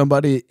sex with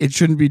somebody, it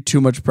shouldn't be too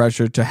much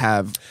pressure to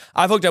have.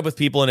 I've hooked up with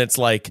people, and it's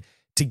like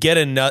to get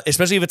enough,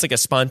 especially if it's like a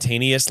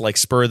spontaneous, like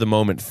spur of the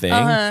moment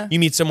thing. You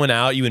meet someone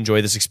out, you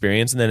enjoy this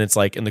experience, and then it's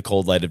like in the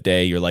cold light of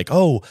day, you're like,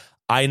 oh,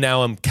 I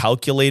now am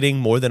calculating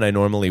more than I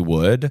normally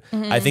would.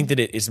 I think that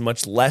it is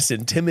much less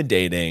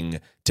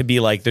intimidating to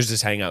be like, there's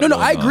this hangout. No,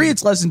 I agree.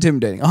 It's less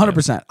intimidating,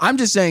 100%. I'm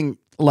just saying,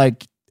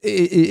 like,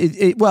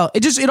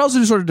 it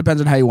also sort of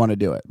depends on how you want to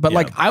do it. But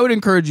like, I would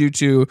encourage you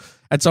to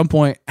at some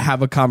point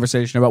have a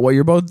conversation about what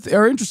you're both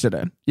are interested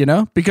in,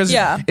 because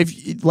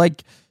if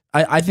like,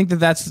 I think that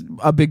that's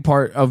a big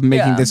part of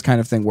making this kind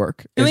of thing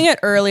work. Doing it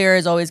earlier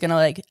is always going to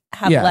like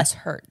have less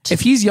hurt. If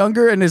he's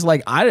younger and is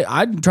like,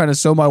 I'm trying to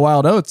sow my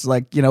wild oats,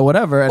 like,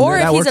 whatever. And or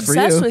if that he's works for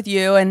obsessed you. with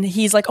you and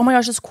he's like, oh my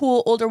gosh, this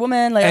cool older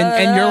woman. Like,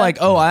 and you're like,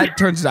 oh, I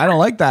don't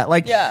like that.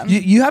 Like,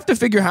 you have to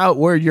figure out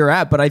where you're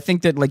at. But I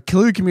think that like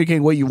clearly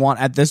communicating what you want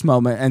at this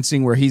moment and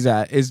seeing where he's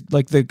at is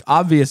like the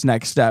obvious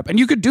next step. And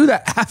you could do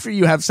that after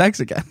you have sex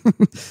again.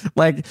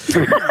 Like,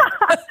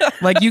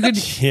 Like you could.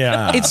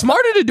 Yeah. It's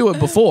smarter to do it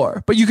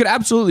before, but you could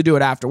absolutely do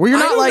it after. Where you're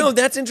I not don't like. know.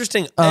 That's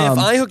interesting. If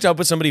I hooked up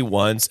with somebody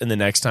once and the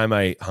next time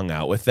I hung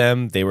out with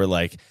them, they were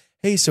like,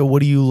 hey, so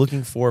what are you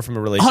looking for from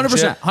a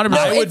relationship? 100%.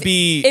 I would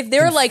be. If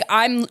they're like,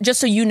 I'm just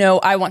so you know,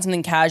 I want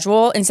something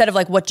casual instead of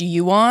like, what do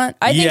you want?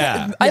 I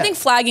think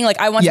flagging like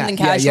I want something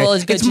casual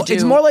is good to do.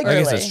 It's more like I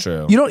guess that's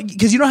true. You don't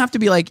because you don't have to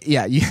be like you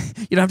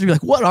don't have to be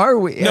like what are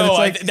we? And No, it's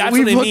like, that's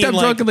we've what I hooked mean, up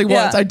like- drunkenly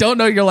once. I don't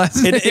know your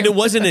last name. And it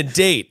wasn't a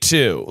date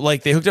too.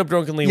 Like they hooked up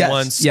drunkenly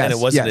once, and it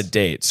wasn't a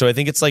date. So I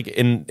think it's like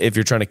if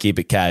you're trying to keep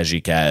it cash,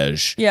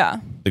 Yeah.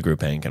 the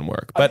group hang can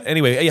work. But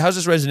anyway, hey, how's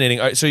this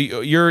resonating? All right, so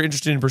you're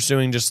interested in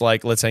pursuing just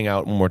like let's hang out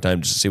one more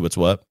time just to see what's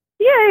what.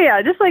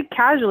 Yeah. Just like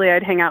casually,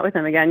 I'd hang out with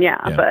him again. Yeah.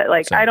 But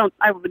like,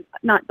 I would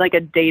not like a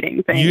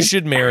dating thing. You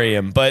should marry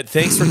him. But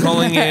thanks for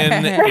calling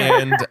in,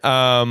 and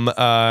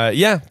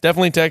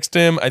definitely text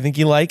him. I think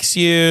he likes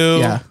you.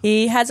 Yeah.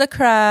 He has a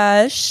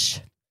crush.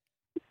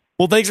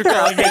 Well, thanks for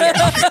calling in.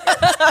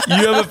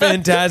 You have a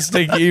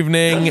fantastic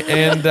evening,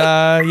 and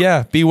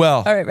be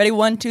well. All right, ready?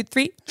 1, 2,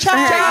 3.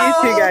 Ciao.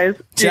 You too, guys.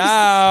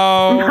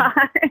 Ciao.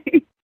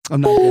 Bye. I'm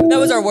not good. That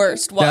was our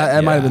worst one.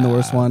 That might have been the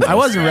worst one. I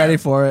wasn't ready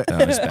for it.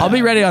 I'll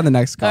be ready on the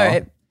next call. All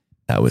right.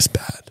 That was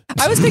bad.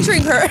 I was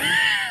picturing her.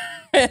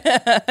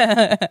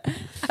 I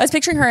was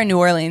picturing her in New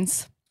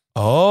Orleans.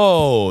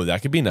 Oh,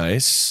 that could be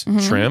nice.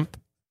 Mhm. Shrimp.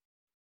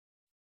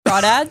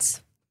 Crawdads.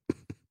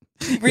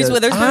 Reese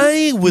Witherspoon.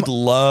 I would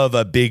love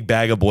a big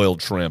bag of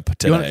boiled shrimp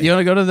today. You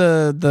want to go to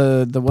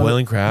the one?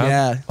 Boiling crab?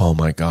 Yeah. Oh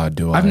my God,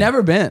 do I? I've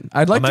never been.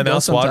 I'd like my to go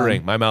mouth's sometime.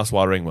 watering. My mouth's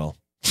watering, Will.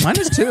 Mine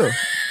is too.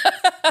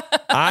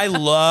 I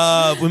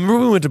love. Remember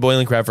we went to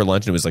Boiling Crab for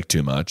lunch and it was like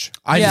too much.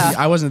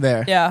 I wasn't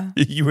there. Yeah.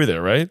 You were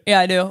there, right? Yeah,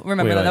 I do.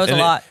 Remember that. That was a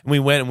lot. We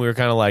went and we were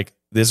kind of like,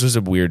 this was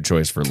a weird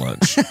choice for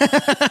lunch.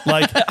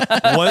 Like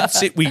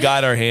once we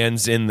got our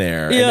hands in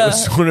there, and it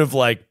was sort of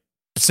like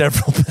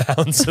several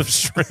pounds of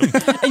shrimp.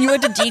 And you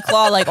had to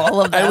declaw like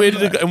all of them.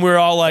 And we were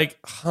all like,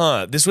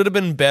 this would have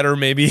been better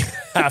maybe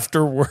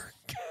after work.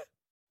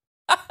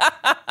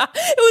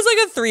 It was like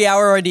a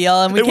 3-hour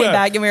ordeal, and we came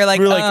back and we were like,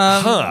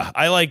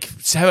 I like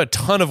have a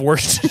ton of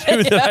work to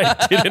do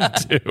that I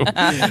didn't do.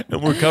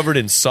 And we're covered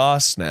in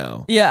sauce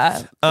now.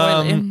 Yeah.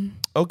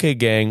 Okay,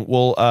 gang.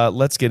 Well,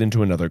 let's get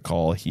into another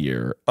call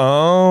here.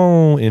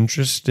 Oh,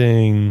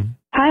 interesting.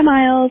 Hi,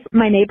 Miles.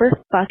 My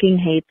neighbor fucking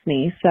hates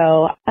me,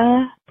 so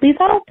please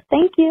help.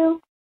 Thank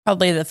you.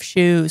 Probably the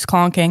shoes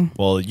clonking.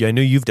 Well, I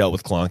know you've dealt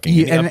with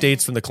clonking. Any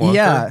updates from the clonker?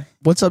 Yeah.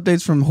 What's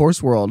updates from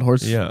Horse World?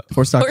 Horse.com.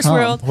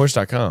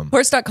 Horse.com.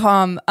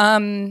 Horse.com.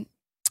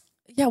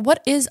 Yeah,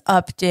 what is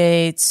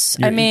updates?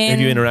 Have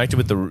you interacted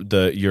with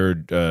your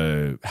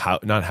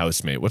not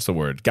housemate? What's the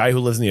word? Guy who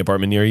lives in the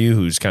apartment near you,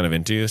 who's kind of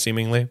into you,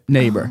 seemingly.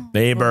 Neighbor.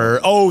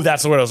 Oh,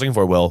 that's the word I was looking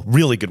for. Will,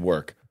 really good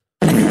work.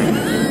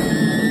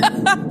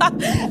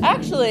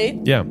 Actually,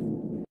 yeah.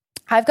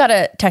 I've got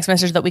a text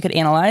message that we could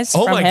analyze.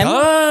 Oh from my him.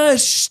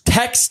 gosh!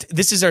 Text.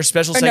 This is our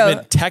special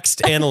segment.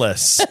 Text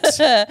analyst. Let's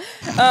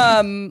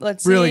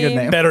see. Really good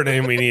name. Better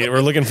name we need.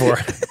 We're looking for.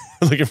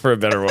 We're looking for a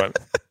better one.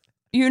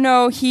 You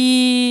know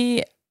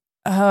he.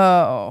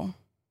 Oh.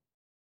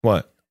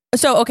 What?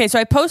 So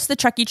I post the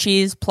Chuck E.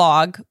 Cheese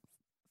plug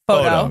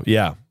photo.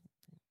 Yeah.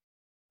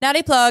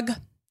 Natty plug.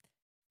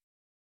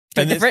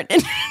 And different.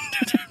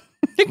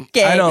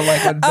 Okay. I don't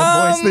like the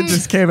voice that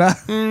just came out.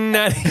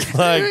 Natty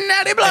plug.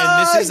 Natty plug.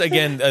 And this is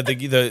again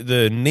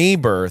the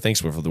neighbor.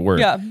 Thanks for the word.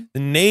 Yeah. The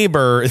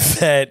neighbor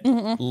that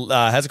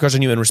has a crush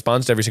on you and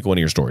responds to every single one of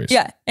your stories.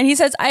 Yeah, and he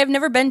says, "I have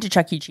never been to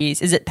Chuck E. Cheese.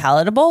 Is it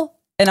palatable?"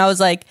 And I was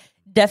like,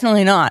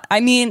 "Definitely not. I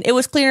mean, it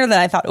was cleaner than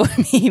I thought it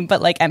would be,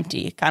 but like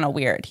empty, kind of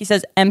weird." He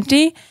says,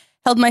 "Empty."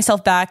 Held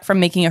myself back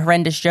from making a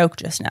horrendous joke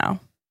just now.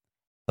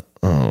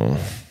 Oh.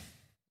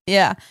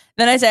 Yeah.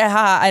 Then I say,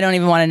 I don't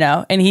even want to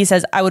know. And he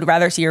says, I would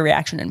rather see your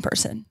reaction in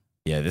person.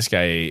 Yeah, this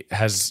guy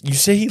has. You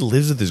say he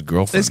lives with his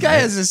girlfriend. This guy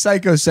has a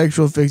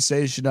psychosexual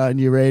fixation on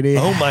you, Rainie.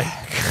 Oh my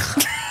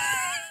God.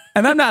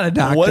 And I'm not a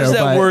doctor. What does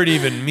that word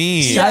even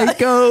mean?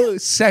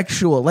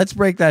 Psychosexual. Let's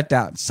break that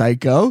down.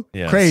 Psycho.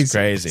 Yes,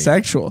 crazy.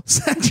 Sexual.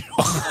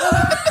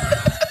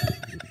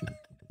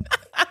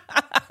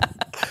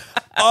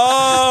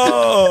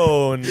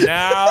 Oh,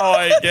 now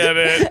I get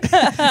it.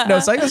 No,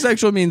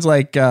 psychosexual means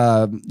like,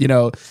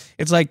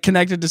 it's like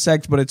connected to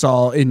sex, but it's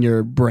all in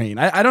your brain.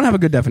 I don't have a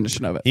good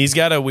definition of it. He's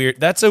got a weird.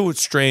 That's a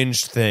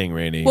strange thing,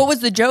 Rainie. What was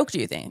the joke, do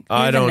you think?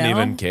 I don't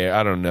even care.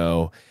 I don't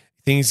know.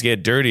 Things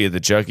get dirty at the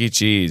Chuck E.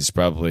 Cheese,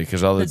 probably,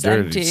 because all the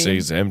dirt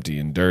stays empty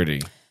and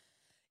dirty.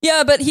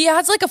 Yeah, but he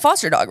has like a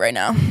foster dog right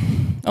now.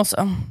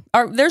 Also,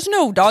 there's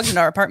no dogs in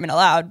our apartment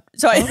allowed.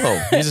 So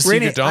he's a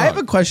secret dog. I have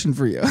a question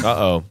for you.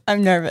 Uh-oh.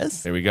 I'm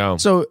nervous. Here we go.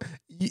 So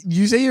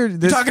You say you're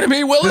talking to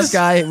me, Willis? This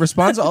guy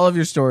responds to all of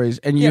your stories,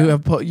 and you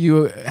have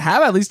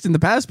at least in the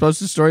past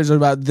posted stories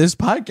about this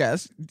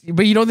podcast,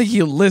 but you don't think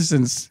he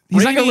listens.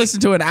 He's not going to listen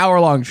to an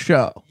hour-long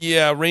show.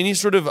 Yeah, Rainie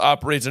sort of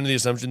operates under the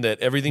assumption that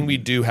everything we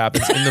do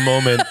happens in the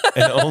moment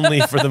and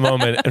only for the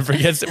moment, and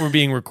forgets that we're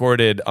being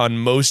recorded on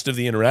most of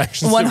the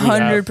interactions.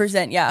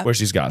 100%, yeah. Where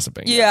she's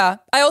gossiping. Yeah.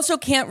 I also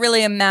can't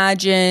really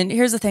imagine.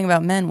 Here's the thing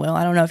about men, Will.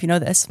 I don't know if you know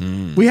this.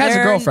 We has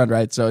a girlfriend,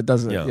 right? So it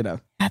doesn't,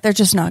 They're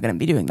just not going to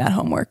be doing that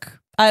homework.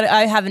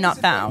 I have not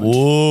found.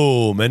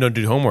 Whoa, men don't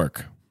do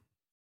homework.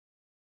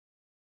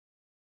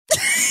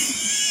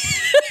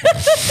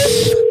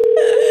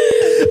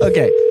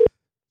 Okay.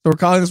 So we're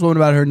calling this woman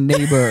about her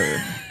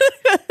neighbor.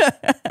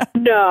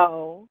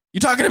 No. You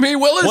talking to me,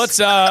 Willis? What's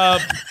up?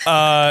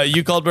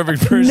 You called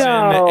Perfect Person,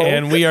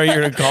 and we are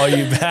here to call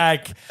you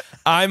back.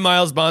 I'm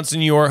Miles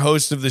Bonson, your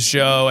host of the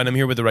show, and I'm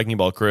here with the Wrecking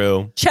Ball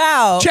crew.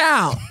 Ciao.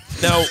 Ciao.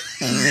 Now,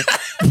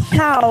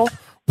 Ciao.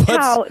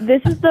 Ciao.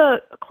 This is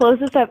the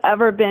closest I've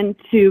ever been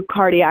to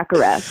cardiac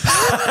arrest.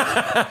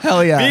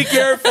 Hell yeah. Be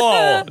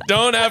careful.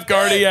 Don't have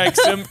cardiac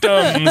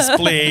symptoms,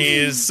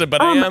 please.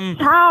 But I am.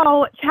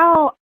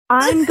 Ciao.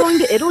 I'm going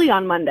to Italy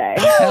on Monday.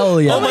 Hell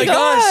yeah. Oh my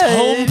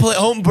gosh.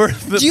 Home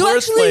birth, the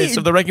birthplace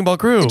of the Wrecking Ball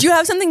crew. Do you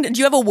have something? Do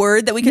you have a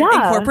word that we could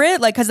incorporate?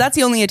 Like, because that's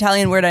the only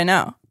Italian word I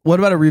know. What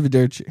about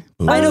arrivederci?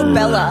 I know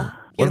Bella.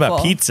 What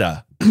about Beautiful.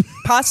 pizza?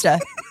 Pasta.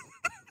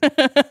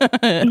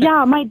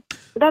 Yeah,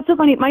 that's so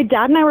funny. My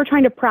dad and I were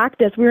trying to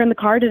practice. We were in the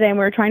car today and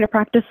we were trying to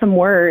practice some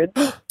words.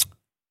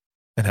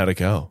 And how'd it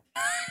go?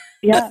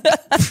 Yeah.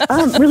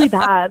 Really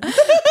bad.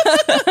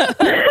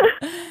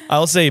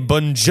 I'll say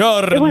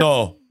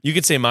buongiorno. You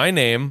could say my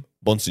name,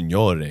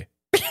 Bonsignore.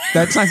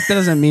 That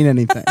doesn't mean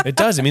anything. It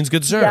does. It means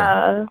good sir.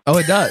 Yeah. Oh,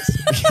 it does.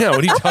 Yeah, what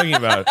are you talking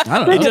about? I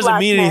don't know. It doesn't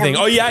mean anything.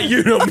 Oh, yeah,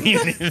 you don't mean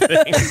anything.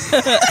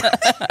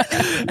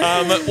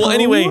 Well,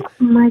 anyway. Oh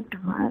my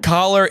God.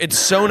 Caller, it's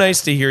so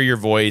nice to hear your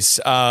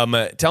voice.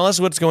 Tell us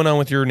what's going on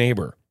with your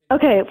neighbor.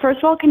 Okay, first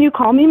of all, can you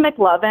call me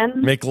McLovin?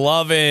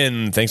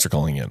 McLovin. Thanks for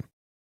calling in.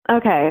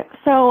 Okay,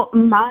 so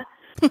my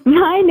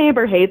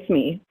neighbor hates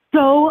me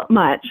so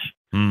much.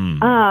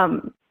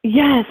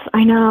 Yes,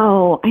 I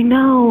know.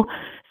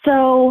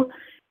 So,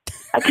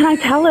 can I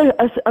tell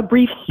a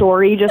brief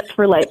story just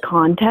for like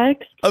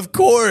context? Of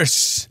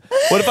course.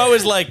 What if I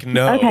was like,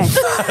 no? Okay.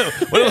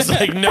 What if I was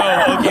like,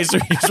 no? Okay, so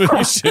here's what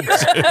you should do.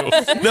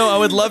 No, I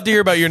would love to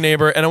hear about your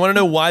neighbor, and I want to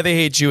know why they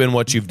hate you and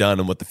what you've done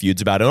and what the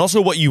feud's about, and also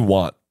what you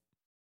want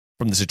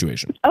from the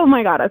situation. Oh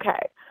my God.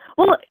 Okay.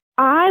 Well,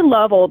 I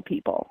love old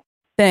people.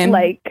 Same.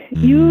 Like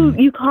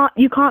you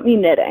caught me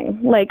knitting.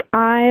 Like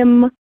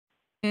I'm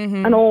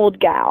an old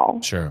gal.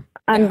 Sure.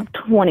 I'm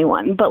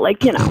 21, but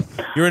like,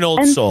 You're an old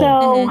and soul.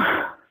 So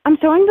I'm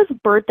throwing this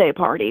birthday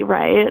party,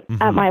 right,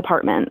 at my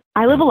apartment.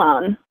 I live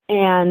alone,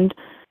 and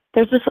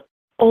there's this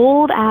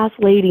old ass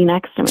lady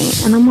next to me,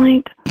 and I'm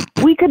like,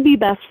 we could be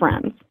best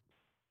friends.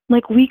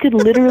 Like, we could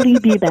literally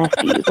be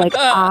besties. Like,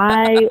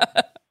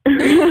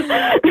 You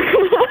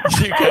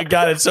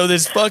got it. So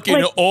this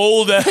fucking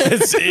old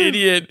ass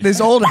idiot,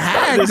 this old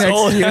hag,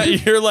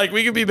 you're like,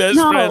 we could be best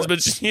friends,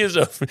 but she is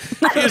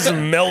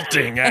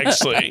melting.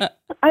 Actually,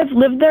 I've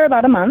lived there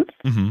about a month,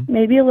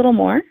 maybe a little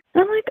more.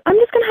 And I'm like, I'm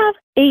just gonna have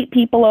 8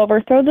 people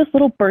over, throw this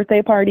little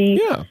birthday party.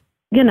 Yeah,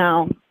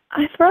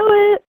 I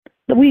throw it.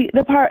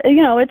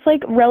 It's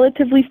like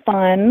relatively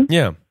fun.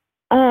 Yeah.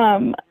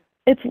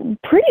 It's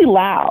pretty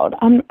loud.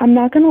 I'm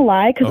not gonna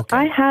lie,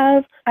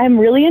 because I'm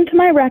really into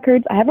my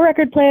records. I have a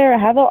record player. I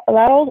have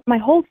my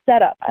whole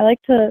setup. I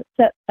like to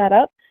set that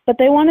up. But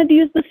they wanted to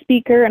use the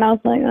speaker, and I was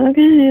like,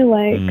 okay,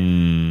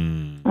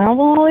 I have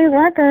all these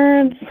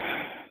records,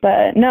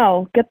 but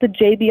no, get the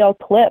JBL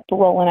clip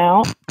rolling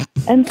out.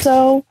 And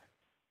so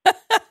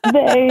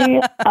we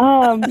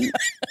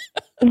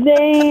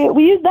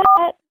use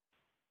that.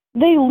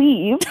 They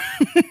leave.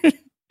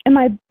 And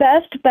my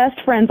best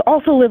friends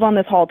also live on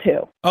this hall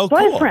too. Oh, so cool.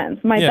 I have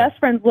friends. My best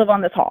friends live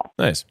on this hall.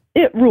 Nice.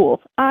 It rules.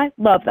 I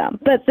love them.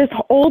 But this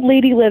old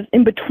lady lives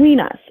in between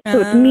us. So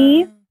it's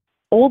me,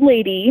 old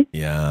lady,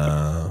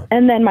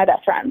 and then my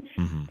best friends.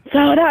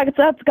 So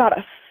that's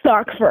gotta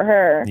suck for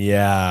her.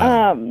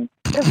 Yeah.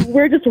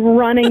 We're just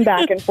running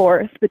back and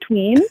forth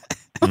between.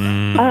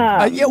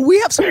 We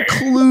have some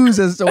clues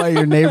as to why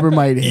your neighbor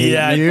might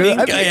hate you. I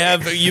think I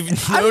have. You've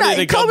noted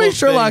a couple call me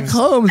Sherlock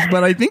Holmes,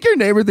 but I think your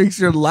neighbor thinks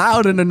you're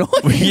loud and annoying.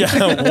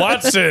 Yeah,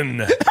 Watson.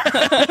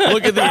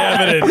 Look at the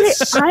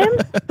evidence. I am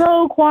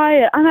so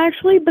quiet. I'm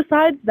actually,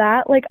 besides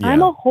that,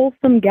 I'm a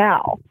wholesome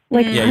gal.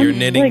 You're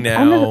knitting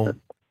now.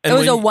 It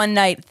was a one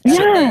night.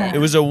 Yeah. It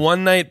was a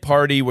one night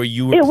party where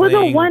you were. It was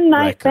playing a one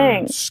night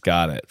records. thing.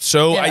 Got it.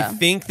 So I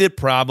think that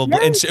probably.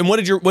 And what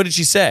did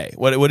she say?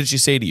 What did she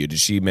say to you? Did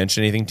she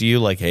mention anything to you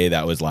like, "Hey,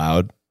 that was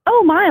loud"?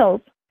 Oh,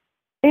 Miles,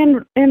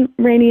 and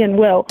Rainie and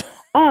Will.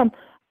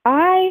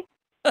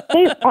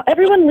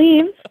 Everyone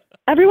leaves.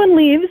 Everyone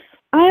leaves.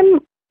 I'm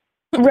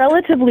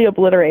relatively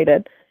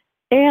obliterated,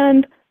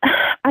 and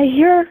I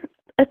hear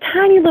a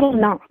tiny little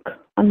knock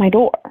on my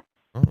door,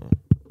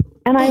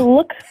 and I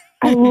look.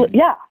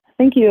 Yeah,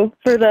 thank you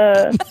for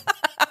the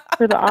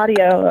for the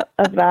audio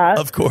of that.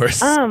 Of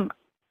course. And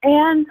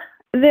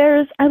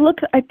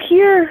I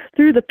peer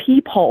through the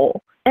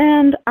peephole,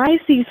 and I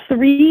see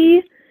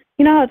 3.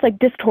 You know how it's like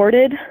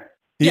distorted?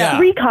 Yeah.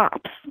 3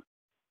 cops.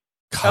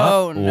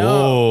 Oh,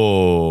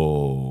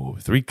 no. Whoa.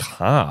 3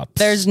 cops.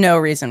 There's no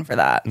reason for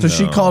that. So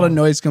she called a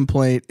noise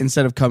complaint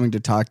instead of coming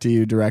to talk to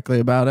you directly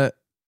about it?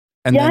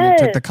 And then it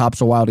took the cops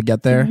a while to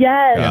get there?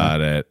 Yes.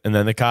 Got it. And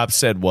then the cops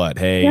said what?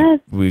 Hey,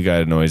 we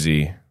got a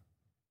noisy.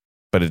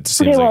 But it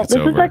seems like it's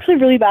this over. is actually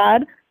really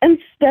bad.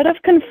 Instead of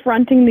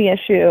confronting the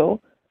issue,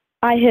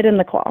 I hid in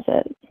the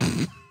closet.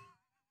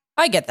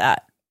 I get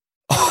that.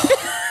 I'm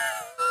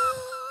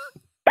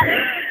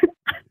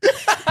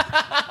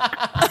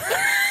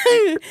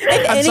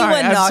sorry,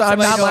 I'm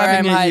not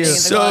laughing at you.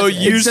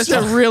 It's just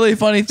a really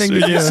funny thing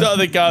to do. You saw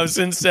the cops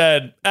and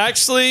said,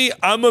 actually,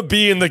 I'm going to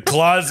be in the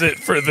closet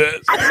for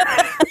this.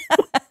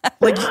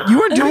 Like, you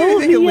weren't doing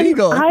anything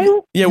illegal.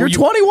 You're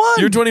 21.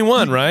 You're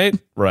 21, right?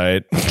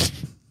 Right.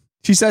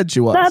 She said she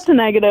was. That's a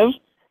negative.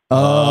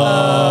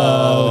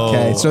 Oh,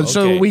 okay.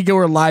 So we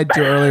were lied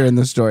to earlier in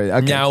the story.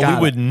 Okay, now, we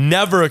would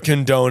never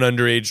condone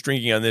underage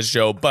drinking on this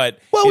show, but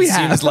we seems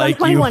have. like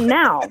I'm 21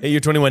 now. Hey,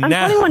 you're 21 I'm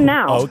now. 21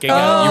 now. Oh, okay,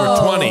 got it. You were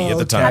 20 at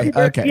the time.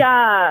 Okay.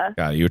 Yeah.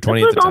 Got it. You were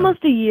 20 This at the was time.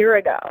 almost a year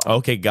ago.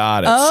 Okay,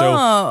 got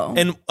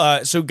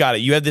it. So got it.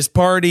 You had this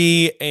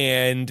party,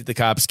 and the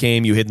cops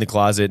came. You hid in the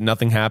closet.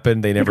 Nothing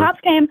happened. They never. The cops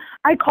came.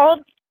 I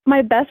called.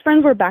 My best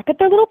friends were back at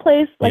their little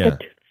place, like a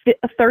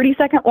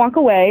 30-second walk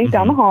away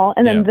down the hall,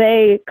 and then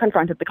they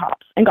confronted the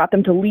cops and got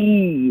them to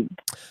leave.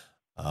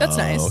 That's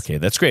nice. Okay,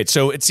 that's great.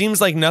 So it seems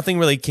like nothing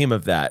really came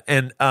of that.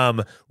 And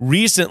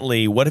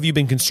recently, what have you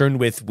been concerned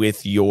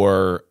with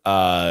your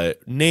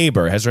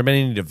neighbor? Has there been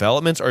any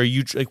developments? Or are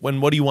you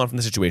what do you want from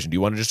the situation? Do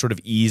you want to just sort of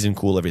ease and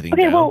cool everything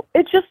down? Well,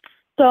 it's just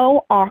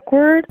so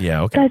awkward.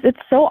 Yeah, okay. Guys, it's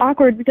so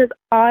awkward because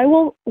I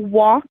will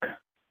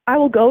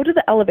go to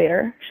the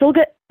elevator. She'll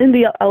get in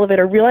the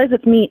elevator, realize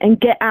it's me, and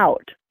get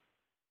out.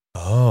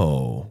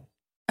 Oh.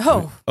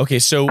 Okay,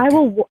 so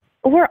I'll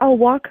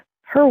walk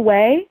her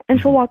way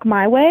and she'll walk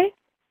my way,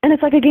 and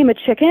it's like a game of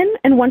chicken.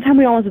 And one time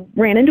we almost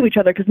ran into each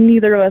other because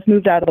neither of us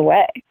moved out of the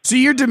way. So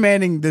you're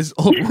demanding this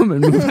old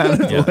woman move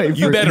out of the way.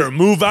 You better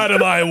move out of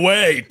my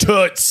way,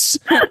 toots.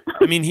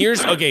 I mean,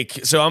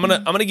 so I'm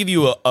gonna give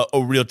you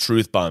a real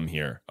truth bomb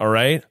here. All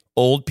right,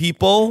 old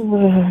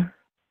people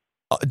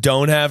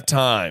don't have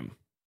time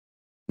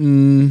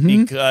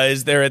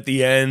because they're at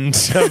the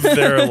end of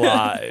their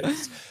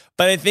lives.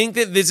 But I think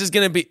that this is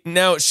going to be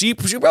now. She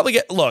probably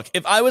look.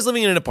 If I was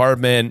living in an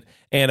apartment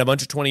and a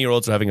bunch of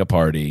 20-year-olds were having a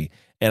party,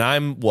 and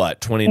I'm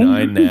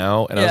 29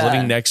 now, and I was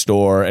living next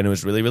door, and it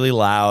was really, really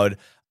loud,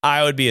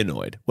 I would be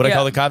annoyed. Would I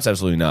call the cops?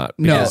 Absolutely not,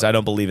 because I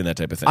don't believe in that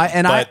type of thing.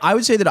 I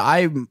would say that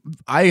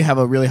I have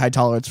a really high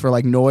tolerance for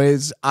like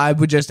noise. I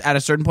would just at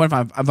a certain point,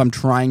 if I'm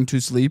trying to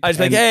sleep, I was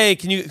like, hey,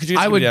 could you?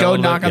 I would go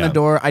knock on the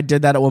door. I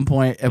did that at one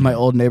point at my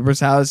old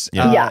neighbor's house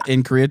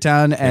in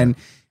Koreatown,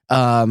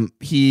 and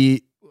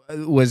he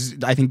was,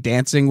 I think,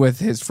 dancing with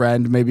his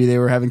friend. Maybe they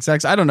were having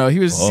sex. I don't know. He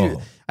was.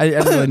 I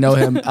didn't really know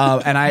him.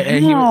 And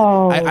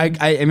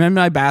I'm in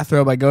my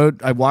bathrobe.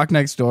 I walk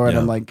next door, and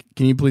I'm like,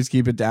 "Can you please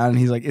keep it down?" And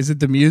he's like, "Is it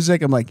the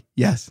music?" I'm like,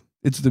 "Yes,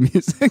 it's the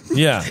music."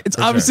 Yeah, it's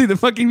obviously the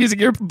fucking music.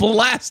 You're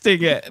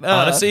blasting it.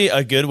 Honestly,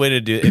 a good way to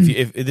do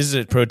if this is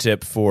a pro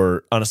tip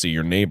for honestly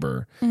your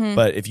neighbor,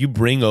 but if you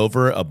bring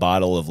over a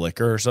bottle of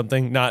liquor or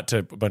something, not to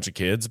a bunch of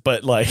kids,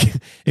 but like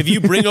if you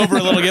bring over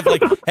a little gift,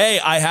 like, hey,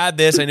 I had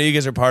this. I know you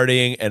guys are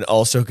partying, and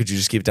also could you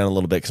just keep it down a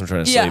little bit because I'm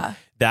trying to sleep.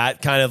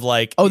 That kind of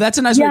like, that's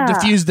a nice way to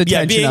diffuse the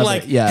tension. Being of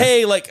like, it. Yeah,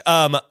 hey, like,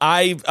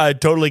 I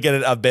totally get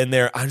it. I've been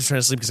there. I'm just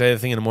trying to sleep because I have a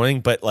thing in the morning.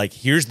 But like,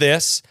 here's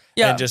this,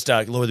 and just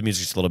lower the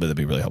music just a little bit. That'd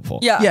be really helpful.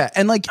 Yeah,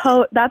 and like,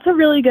 that's a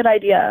really good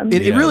idea.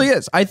 It really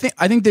is. I think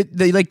that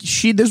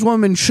this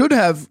woman should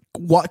have,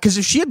 because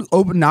if she had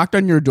knocked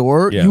on your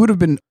door, you would have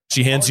been.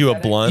 She hands you a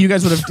blunt. You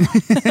guys would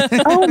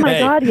have. Oh my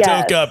God!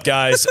 Yes. Toke up,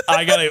 guys.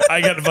 I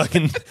gotta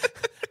fucking.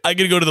 I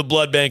gotta go to the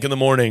blood bank in the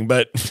morning,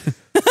 but.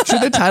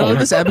 Should the title of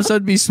this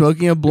episode be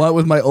 "Smoking a Blunt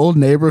with My Old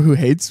Neighbor Who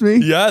Hates Me"?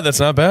 Yeah, that's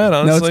not bad,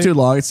 honestly. No, it's too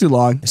long. It's too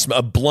long.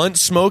 A blunt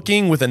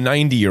smoking with a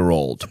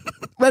 90-year-old.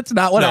 That's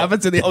not what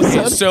happens in the episode.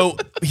 Okay, so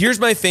here's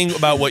my thing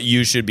about what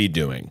you should be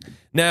doing.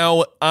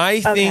 Now,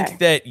 I think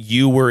that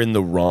you were in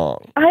the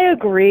wrong. I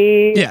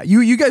agree. Yeah,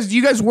 you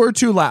guys were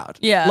too loud.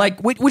 Yeah.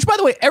 Like, which by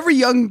the way, every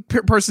young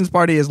person's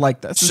party is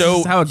like this. So this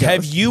is how it goes.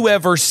 Have you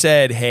ever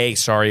said, "Hey,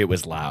 sorry, it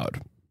was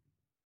loud"?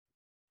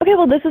 Okay,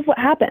 well, this is what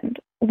happened.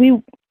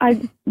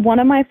 One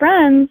of my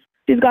friends,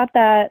 she's got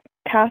that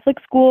Catholic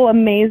school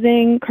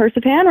amazing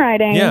cursive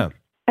handwriting. Yeah.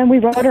 And we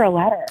wrote her a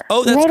letter.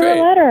 Oh, that's we wrote great. her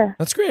a letter.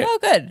 That's great. Oh,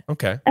 good.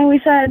 Okay. And we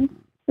said,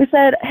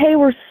 hey,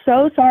 we're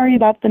so sorry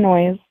about the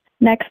noise.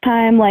 Next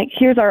time, like,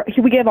 we gave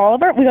 3 of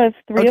our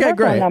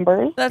phone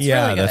numbers. That's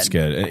really good. That's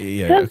good.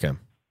 Okay.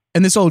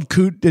 And this old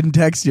coot didn't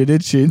text you,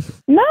 did she?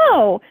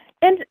 No.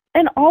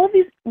 And all of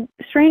these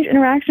strange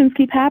interactions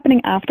keep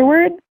happening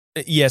afterward.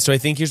 Yeah, so I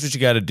think here's what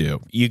you got to do.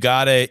 You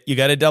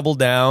gotta double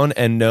down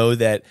and know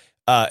that,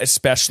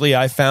 especially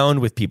I found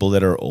with people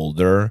that are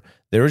older,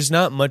 there is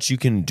not much you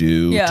can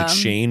do Yeah. to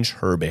change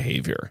her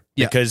behavior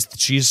Yeah. because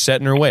she's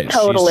set in her ways.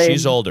 Totally.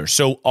 She's older.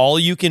 So all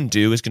you can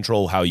do is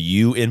control how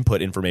you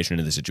input information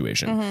into the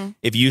situation. Mm-hmm.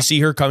 If you see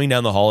her coming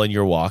down the hall and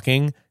you're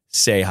walking,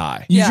 say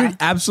hi. You should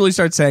absolutely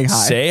start saying hi.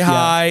 Say Yeah.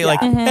 hi,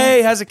 like, Mm-hmm.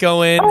 hey, how's it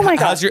going? Oh my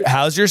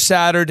How's your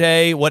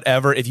Saturday?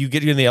 Whatever. If you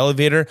get in the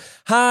elevator,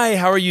 hi,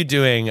 how are you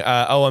doing?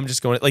 I'm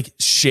just going. Like,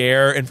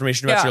 share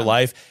information about Yeah. your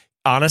life.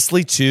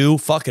 Honestly, too,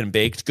 fucking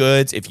baked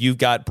goods. If you've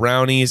got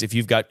brownies, if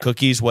you've got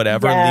cookies,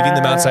 whatever, leaving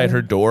them outside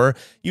her door,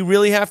 you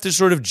really have to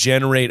sort of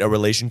generate a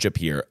relationship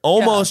here,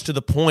 almost to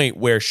the point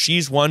where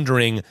she's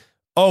wondering,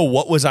 oh,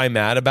 what was I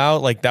mad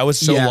about? Like, that was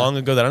so long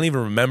ago that I don't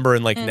even remember.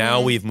 And like,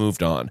 now we've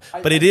moved on.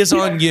 But it is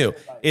on you.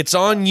 It's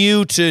on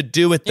you to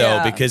do it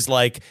though, because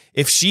like,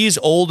 if she's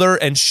older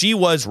and she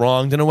was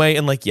wronged in a way,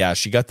 and like, yeah,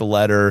 she got the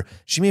letter.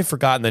 She may have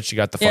forgotten that she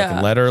got the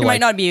fucking letter. She like,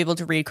 might not be able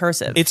to read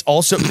cursive. it's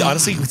also,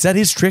 honestly, that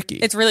is tricky.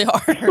 It's really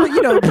hard.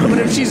 But but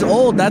if she's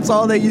old, that's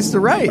all they used to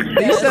write.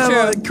 They used to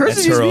have, true. cursive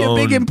That's used to her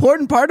be a big own-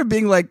 important part of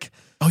being like.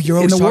 Oh, you're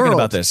in always the talking world.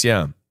 about this,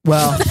 yeah.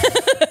 Well,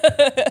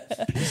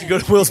 You should go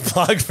to Will's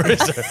blog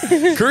first.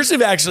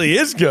 Cursive actually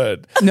is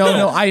good.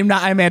 no, I am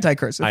not. I'm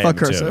anti-cursive. I Fuck am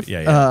too. cursive.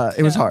 Yeah.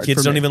 It was hard.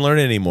 Kids for don't me. even learn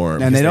it anymore.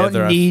 And they because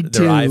don't have need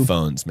their to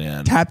iPhones,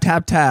 man. Tap,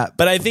 tap, tap.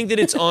 But I think that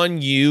it's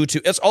on you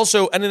to. It's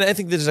also, and I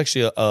think this is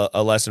actually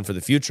a lesson for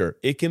the future.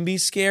 It can be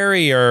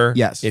scarier,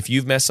 if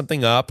you've messed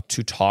something up,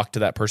 to talk to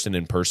that person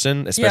in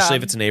person, especially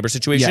if it's a neighbor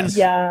situation. Yes.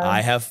 Yeah.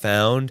 I have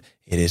found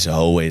it is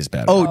always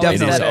better. Oh,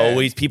 definitely. It is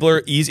always. People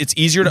are easy. It's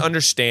easier to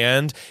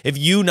understand if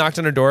you knocked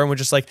on her door and were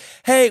just like,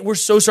 "Hey, we're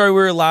so sorry we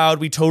were loud.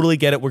 We totally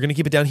get it. We're gonna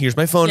keep it down. Here's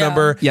my phone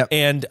number. Yep.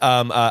 And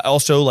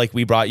also, like,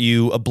 we brought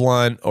you a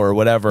blunt or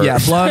whatever. Yeah,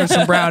 blunt or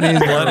some brownies.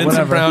 Blunt and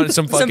some brownies,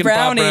 some fucking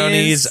pop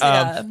brownies.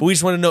 yeah. But we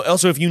just want to know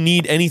also if you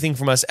need anything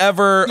from us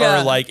ever,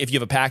 Yeah. or like if you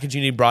have a package you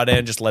need brought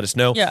in, just let us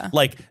know. Yeah.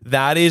 Like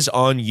that is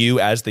on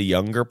you as the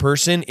younger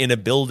person in a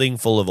building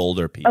full of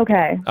older people.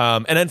 Okay.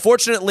 And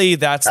unfortunately,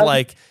 that's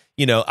like,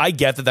 you know, I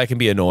get that can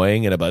be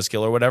annoying in a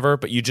buzzkill or whatever,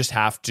 but you just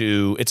have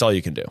to, it's all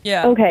you can do.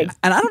 Yeah. Okay.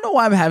 And I don't know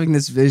why I'm having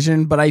this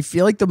vision, but I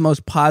feel like the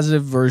most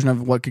positive version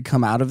of what could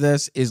come out of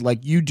this is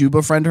like you do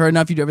befriend her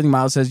enough. You do everything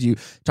Miles says. You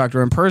talk to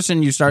her in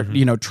person. You start,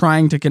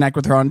 trying to connect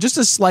with her on just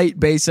a slight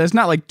basis,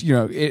 not like,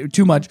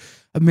 too much.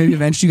 Maybe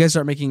eventually you guys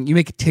start you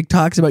make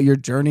TikToks about your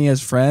journey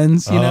as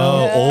friends, you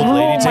know? Old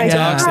lady Oh my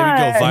TikToks, they would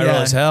go God. viral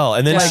Yeah. as hell.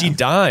 And then Like- she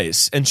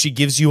dies and she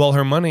gives you all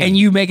her money. And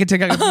you make a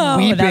TikTok of Oh,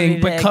 that'd weeping,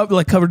 be but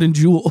big. covered in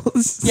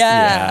jewels.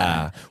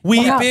 yeah.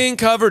 Weeping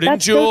covered in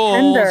That's so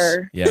jewels.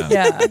 tender. Yeah.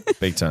 Yeah.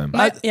 Big time.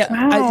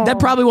 Yeah. That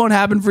probably won't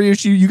happen for you.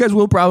 You guys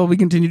will probably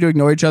continue to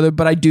ignore each other,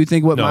 but I do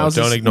think what No, Miles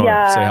don't is, ignore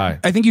Yeah. her. Say hi.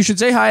 I think you should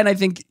say hi, and I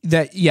think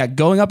that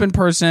going up in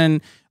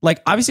person, like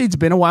obviously it's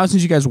been a while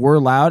since you guys were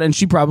loud, and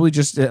she probably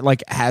just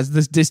has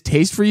this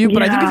distaste for you.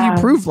 But I think if Yeah.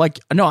 you prove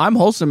no, I'm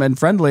wholesome and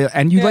friendly,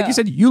 and you like you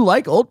said you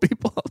like old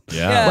people,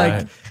 Yeah.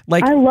 Yeah.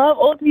 like I love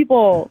old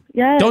people.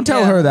 Yes. don't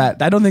tell her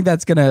that. I don't think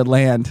that's gonna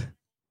land.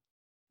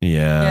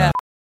 Yeah.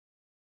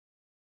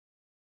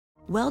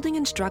 Welding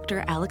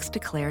instructor Alex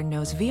DeClaire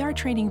knows VR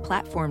training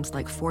platforms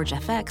like Forge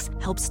FX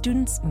help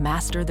students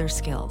master their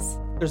skills.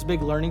 There's a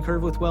big learning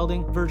curve with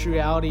welding. Virtual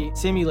reality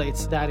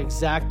simulates that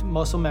exact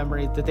muscle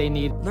memory that they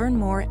need. Learn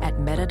more at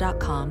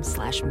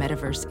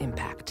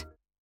meta.com/metaverseimpact.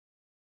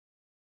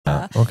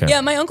 Okay.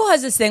 Yeah, my uncle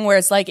has this thing where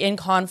it's like in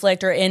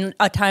conflict or in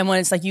a time when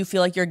it's like you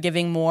feel like you're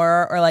giving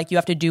more or like you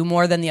have to do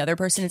more than the other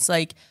person. It's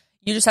like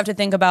you just have to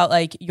think about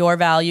like your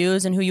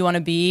values and who you want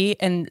to be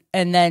and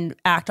then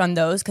act on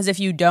those. Because if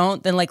you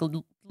don't, then like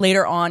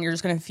later on, you're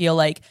just going to feel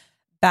like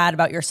bad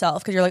about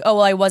yourself because you're like, oh,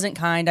 well, I wasn't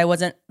kind. I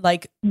wasn't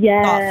like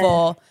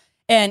thoughtful.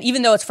 And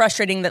even though it's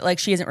frustrating that like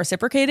she isn't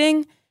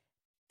reciprocating,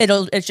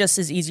 it just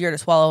is easier to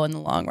swallow in the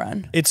long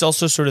run. It's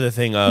also sort of the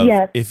thing of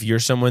if you're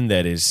someone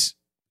that is,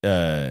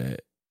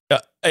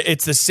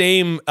 it's the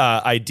same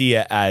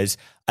idea as,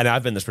 and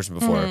I've been this person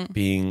before,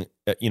 being,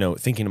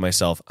 thinking to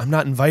myself, I'm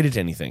not invited to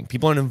anything.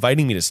 People aren't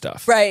inviting me to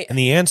stuff. Right. And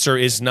the answer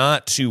is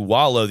not to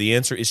wallow. The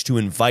answer is to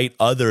invite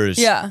others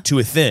to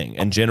a thing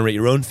and generate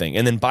your own thing.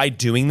 And then by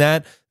doing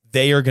that,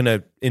 they are going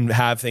to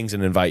have things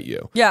and invite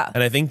you. Yeah.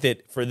 And I think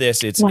that for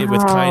this, it's with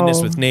kindness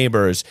with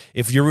neighbors.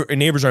 If your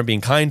neighbors aren't being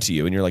kind to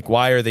you and you're like,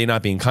 why are they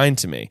not being kind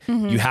to me?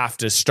 You have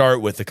to start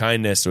with the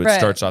kindness so it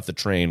starts off the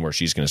train where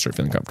she's going to start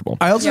feeling comfortable.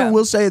 I also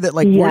will say that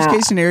worst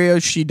case scenario,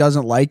 she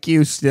doesn't like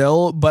you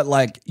still, but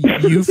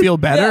you feel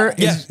better.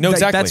 No,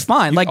 exactly. That's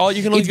fine. You can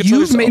only if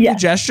control you've made yourself.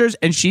 the gestures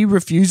and she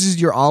refuses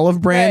your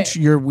olive branch,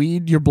 your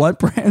weed, your blunt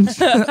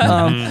branch,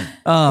 and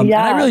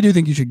I really do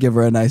think you should give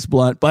her a nice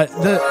blunt. But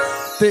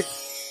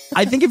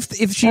I think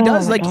if she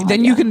does,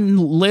 then you can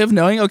live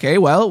knowing, okay,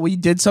 well, we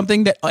did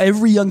something that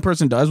every young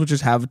person does, which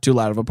is have too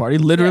loud of a party.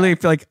 Literally, I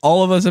feel like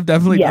all of us have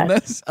definitely done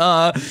this.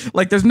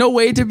 There's no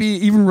way to be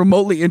even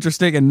remotely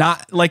interesting and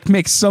not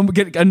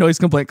get a noise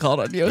complaint called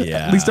on you.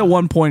 Yeah. At least at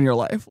one point in your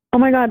life. Oh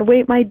my God!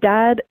 Wait,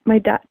 dad,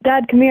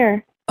 come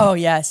here. Oh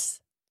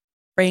yes,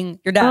 bring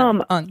your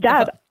dad on.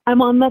 Dad,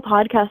 I'm on the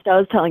podcast I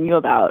was telling you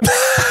about.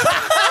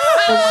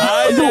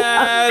 Hi,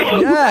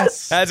 Dad.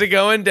 Yes. How's it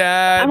going,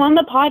 Dad? I'm on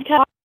the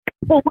podcast.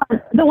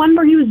 The one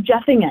where he was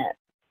jeffing it.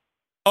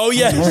 Oh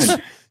yes.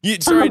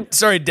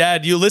 Sorry,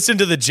 Dad. You listened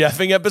to the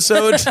Jeffing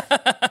episode?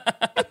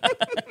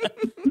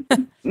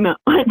 No,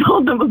 I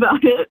told them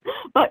about it.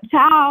 But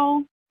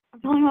ciao.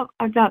 I'm telling them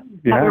that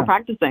we were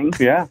practicing.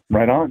 Yeah,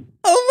 right on.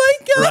 Oh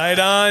my God. Right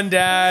on,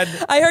 Dad.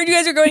 I heard you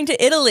guys are going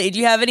to Italy. Do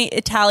you have any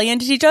Italian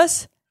to teach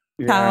us?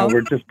 Yeah,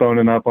 we're just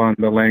boning up on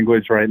the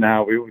language right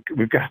now.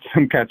 We've got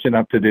some catching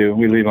up to do.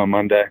 We leave on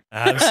Monday.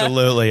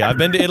 Absolutely. I've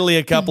been to Italy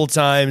a couple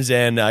times,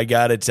 and I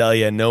got to tell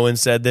you, no one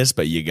said this,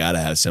 but you got to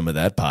have some of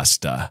that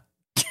pasta.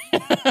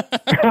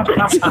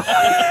 Thanks.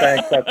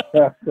 That's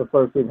the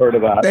first we've heard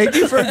of that. Thank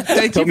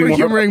you for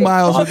humoring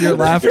Miles with your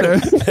laughter.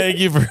 Thank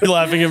you for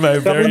laughing at my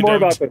Tell very me more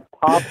dumb about the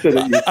pasta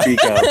that you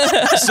speak of.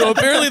 So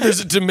apparently there's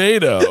a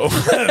tomato.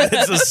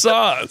 It's a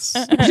sauce.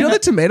 Did you know the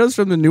tomatoes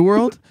from the New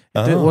World?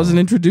 It wasn't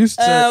introduced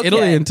to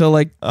Italy until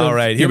All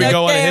right, here we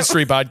go on a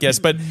history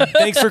podcast. But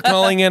thanks for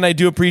calling in. I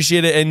do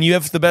appreciate it. And you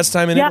have the best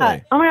time in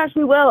Italy. Oh my gosh,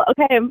 we will.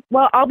 Okay.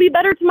 Well, I'll be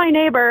better to my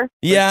neighbor.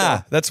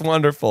 Yeah, that's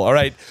wonderful. All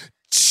right.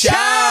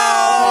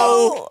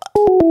 Ciao.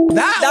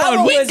 That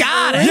one, we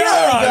got it.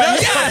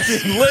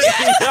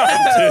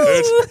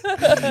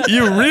 Dude.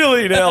 You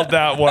really nailed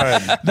that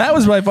one. That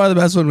was by far the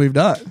best one we've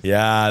done.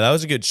 Yeah, that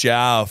was a good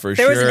ciao for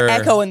There sure. was an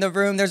echo in the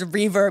room. There's a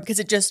reverb because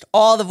it just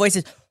all the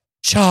voices.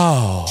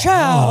 Ciao.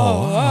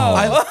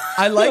 Ciao.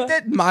 I like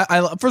that.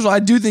 First of all, I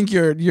do think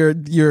your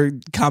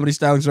comedy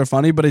stylings are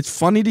funny, but it's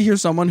funny to hear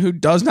someone who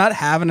does not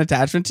have an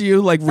attachment to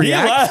you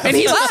react. laughed. And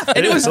he laughed,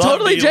 and it was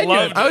totally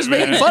genuine. I was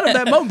making fun of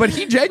that moment, but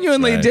he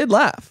genuinely did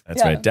laugh.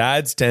 That's right.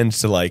 Dads tend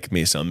to like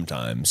me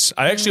sometimes.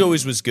 I actually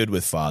always was good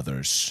with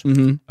fathers.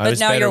 Mm-hmm. But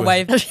now your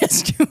wife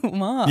has two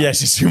moms. Yeah,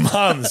 she's two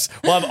moms.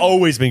 Well, I've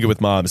always been good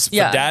with moms.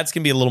 Yeah. For dads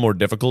can be a little more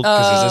difficult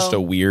because there's just a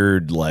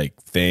weird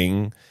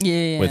thing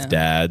with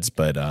dads.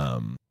 But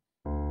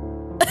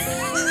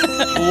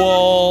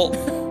well,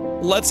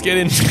 let's get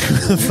into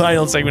the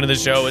final segment of the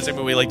show. It's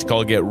what we like to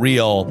call Get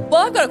Real.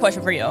 Well, I've got a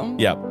question for you.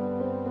 Yeah.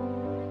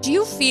 Do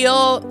you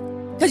feel,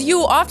 because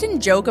you often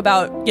joke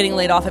about getting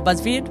laid off at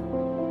BuzzFeed,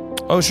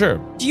 Oh, sure.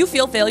 do you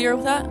feel failure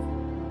with that?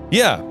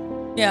 Yeah.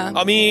 Yeah.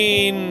 I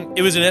mean,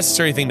 it was a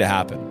necessary thing to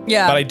happen.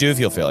 Yeah. But I do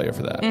feel failure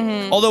for that.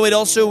 Mhm. Although it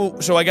also,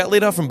 so I got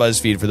laid off from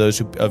BuzzFeed. For those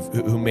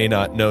who may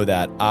not know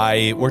that,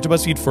 I worked at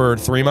BuzzFeed for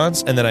 3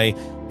 months, and then I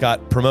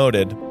got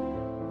promoted.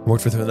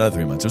 Worked for another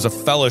 3 months. It was a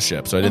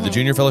fellowship, so I did the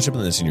junior fellowship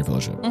and then the senior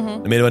fellowship. I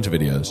made a bunch of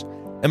videos,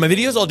 and my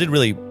videos all did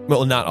really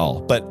well. Not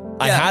all, but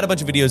I had a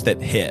bunch of videos that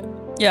hit.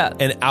 Yeah.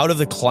 And out of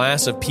the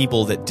class of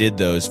people that did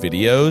those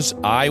videos,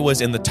 I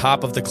was in the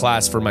top of the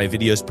class for my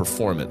videos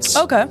performance.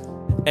 Okay.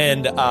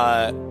 And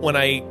when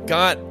I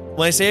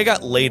say I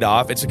got laid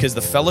off, it's because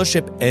the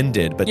fellowship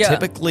ended, but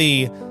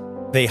typically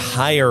they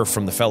hire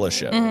from the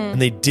fellowship, and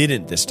they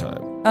didn't this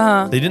time.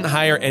 They didn't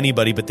hire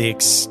anybody, but they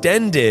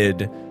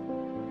extended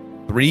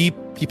 3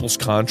 people's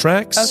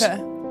contracts. Okay.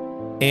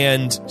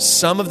 And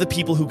some of the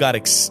people who got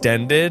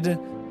extended,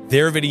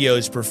 their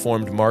videos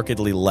performed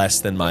markedly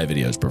less than my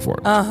videos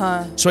performed.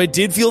 So I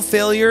did feel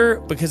failure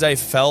because I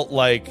felt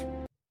like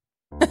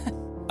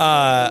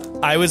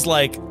I was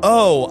like,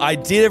 oh, I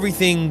did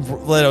everything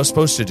that I was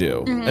supposed to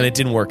do, and it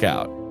didn't work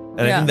out.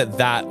 And I think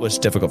that was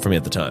difficult for me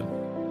at the time.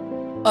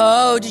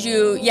 Oh, did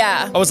you?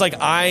 Yeah. I was like,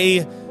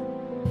 I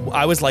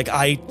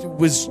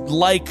was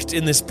liked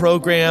in this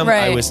program.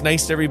 Right. I was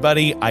nice to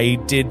everybody. I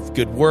did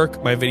good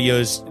work. My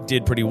videos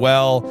did pretty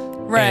well.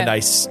 Right. And I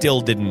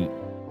still didn't,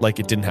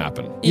 it didn't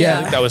happen. Yeah.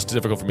 I think that was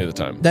difficult for me at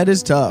the time. That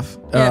is tough.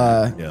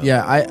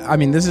 I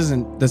mean, this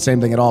isn't the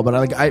same thing at all,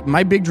 but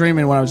my big dream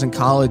when I was in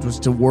college was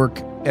to work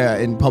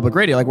in public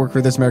radio, work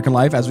for This American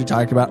Life, as we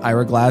talked about.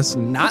 Ira Glass,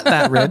 not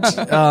that rich.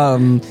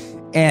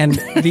 And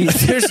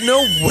there's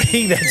no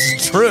way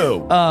that's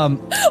true.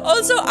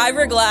 Also,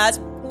 Ira Glass,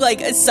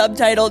 a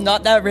subtitle,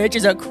 not that rich,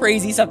 is a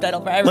crazy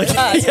subtitle for Ira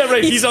Glass. Yeah,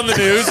 right. He's on the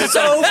news. It's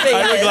so famous.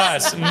 Ira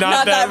Glass,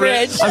 not that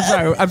rich.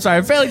 I'm sorry.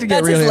 I'm failing to get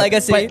That's real his here.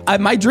 legacy.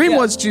 But my dream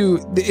was to,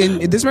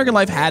 in This American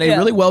Life had a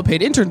really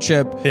well-paid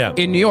internship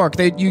in New York.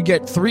 You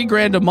get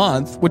 $3,000 a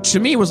month, which to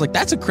me was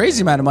that's a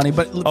crazy amount of money.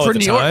 But for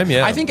New York,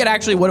 I think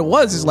what it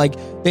was is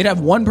they'd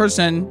have one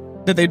person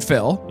that they'd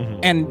fill,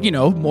 and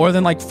more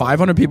than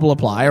 500 people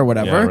apply or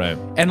whatever,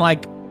 and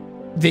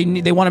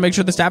they want to make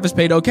sure the staff is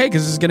paid okay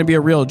because this is going to be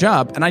a real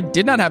job. And I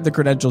did not have the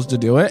credentials to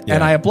do it,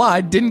 and I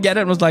applied, didn't get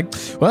it, and was like,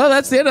 well,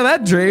 that's the end of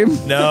that dream.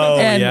 No,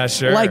 and yeah,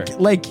 sure. I don't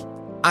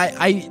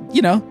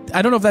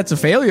know if that's a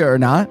failure or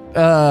not.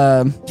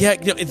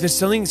 There's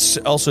something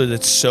also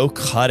that's so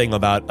cutting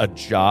about a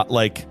job.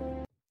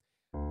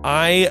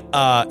 I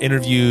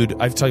interviewed,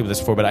 I've talked about this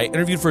before, but I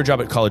interviewed for a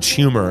job at College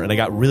Humor, and I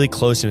got really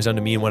close, and it was down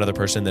to me and one other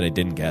person that I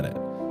didn't get it.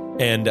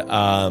 And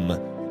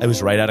I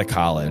was right out of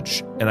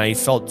college, and I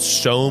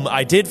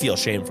did feel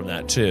shame from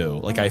that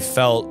too. I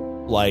felt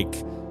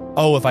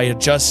if I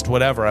had just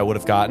whatever, I would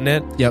have gotten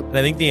it. Yep. And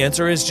I think the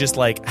answer is just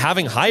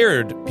having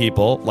hired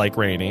people like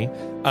Rainie,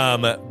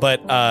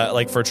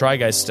 but for Try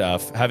Guys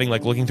stuff, having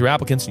looking through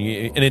applicants, and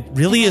it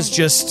really is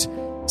just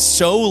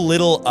so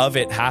little of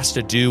it has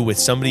to do with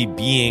somebody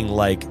being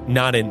like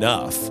not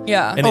enough.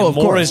 Yeah. And it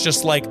more is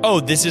just like, oh,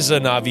 this is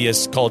an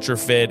obvious culture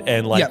fit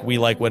and like we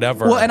like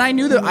whatever. Well, and I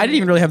knew that I didn't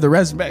even really have the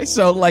resume.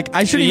 So like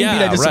I shouldn't even be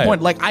that disappointed.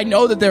 Right. Like I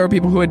know that there are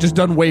people who had just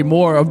done way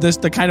more of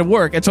the kind of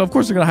work. And so of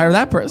course they're going to hire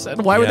that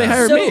person. Why would they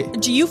hire me?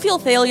 Do you feel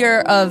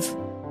failure of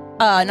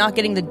not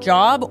getting the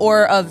job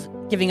or of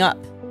giving up?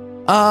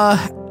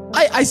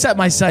 I set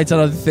my sights on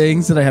other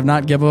things that I have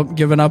not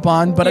given up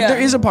on, but there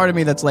is a part of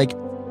me that's like,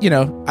 you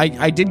know,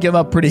 I did give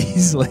up pretty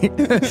easily.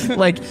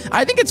 Like,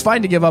 I think it's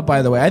fine to give up,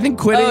 by the way. I think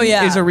quitting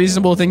is a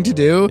reasonable thing to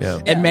do.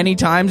 Yeah. And many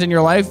times in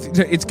your life,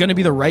 it's going to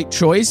be the right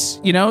choice.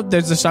 You know,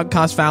 there's the sunk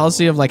cost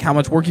fallacy of like how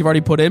much work you've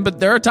already put in, but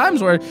there are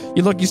times where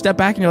you step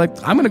back and you're like,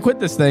 I'm going to quit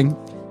this thing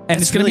and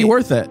it's going to be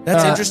worth it.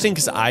 That's interesting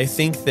because I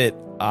think that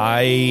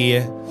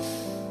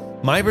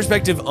my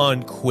perspective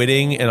on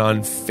quitting and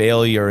on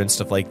failure and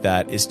stuff like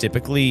that is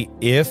typically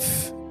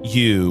if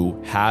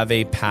you have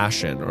a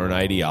passion or an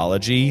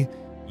ideology,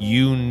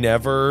 you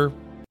never...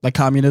 Like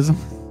communism?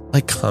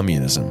 Like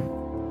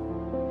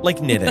communism.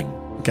 Like knitting.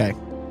 Okay.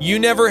 You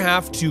never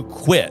have to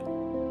quit,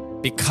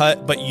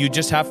 but you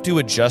just have to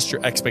adjust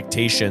your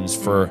expectations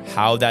for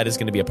how that is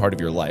going to be a part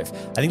of your life.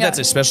 I think that's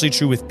especially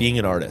true with being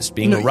an artist,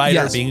 being a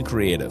writer, being a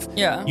creative.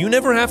 Yeah. You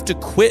never have to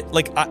quit.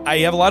 Like, I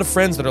have a lot of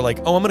friends that are like,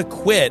 oh, I'm going to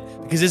quit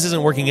because this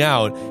isn't working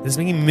out and it's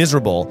making me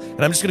miserable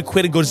and I'm just going to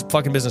quit and go to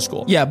fucking business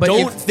school. Yeah, but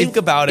don't think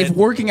about it. If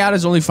working out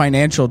is only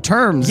financial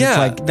terms, it's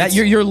like that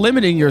you're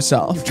limiting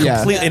yourself.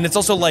 Completely. And it's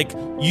also like,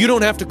 you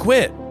don't have to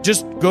quit.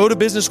 Just go to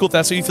business school if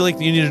that's what you feel like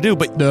you need to do.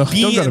 But don't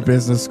go to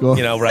business school.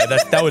 You know, right?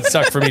 That would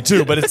suck for me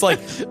too. But it's like,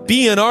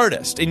 be an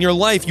artist. In your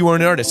life, you are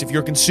an artist. If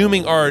you're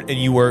consuming art and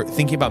you are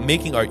thinking about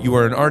making art, you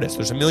are an artist.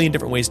 There's a million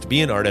different ways to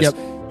be an artist.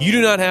 Yep. You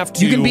do not have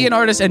to... You can be an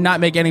artist and not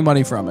make any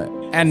money from it.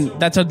 And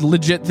that's a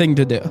legit thing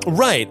to do.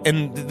 Right.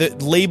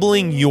 And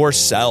labeling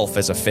yourself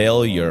as a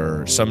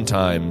failure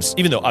sometimes,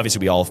 even though obviously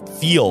we all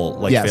feel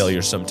like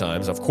failures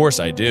sometimes, of course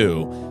I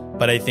do.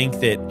 But I think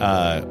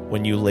that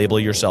when you label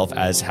yourself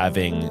as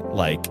having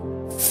like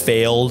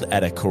failed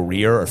at a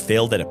career or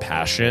failed at a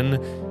passion,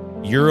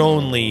 you're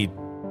only...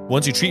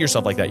 Once you treat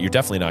yourself like that, you're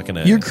definitely not going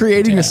to... You're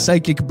creating a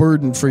psychic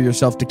burden for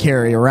yourself to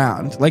carry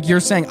around. Like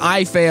you're saying,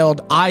 I failed,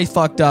 I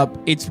fucked up,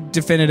 it's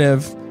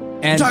definitive.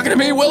 And you talking to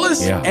me,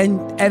 Willis? Yeah.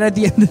 And at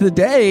the end of the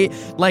day,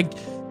 like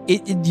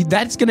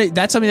that's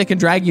something that can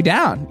drag you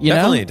down. You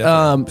know?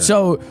 Definitely.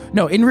 So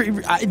no,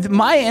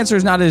 my answer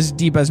is not as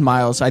deep as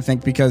Miles, I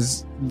think,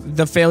 because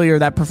the failure,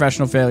 that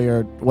professional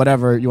failure,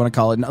 whatever you want to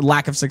call it,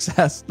 lack of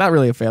success, not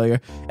really a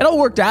failure. It all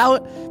worked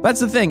out. That's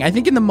the thing. I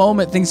think in the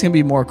moment things can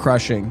be more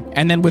crushing,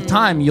 and then with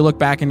time you look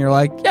back and you're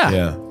like,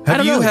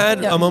 Have you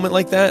had a moment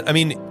like that? I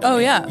mean,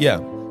 yeah.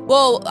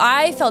 Well,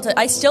 I felt it.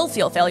 I still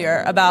feel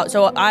failure about.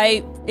 So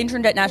I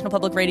interned at National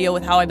Public Radio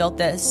with How I Built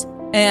This,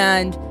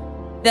 and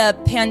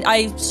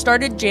I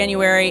started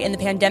January, and the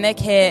pandemic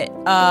hit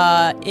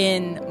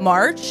in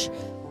March.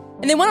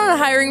 And they went on a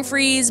hiring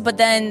freeze, but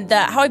then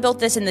How I Built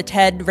This and the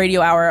TED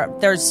Radio Hour,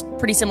 there's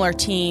pretty similar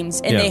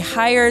teams. And they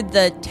hired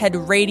the TED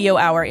Radio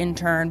Hour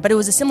intern. But it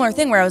was a similar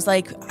thing where I was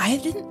like, I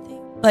didn't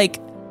think, like,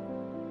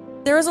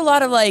 there was a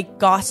lot of, like,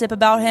 gossip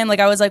about him. Like,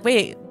 I was like,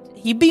 wait,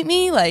 he beat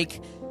me?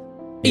 Like,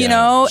 you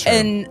know? Sure.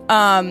 And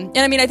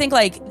I mean, I think,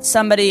 like,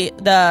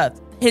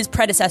 his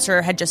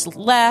predecessor had just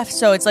left.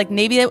 So it's like,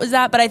 maybe it was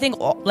that. But I think,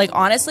 like,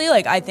 honestly,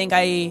 like, I think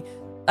I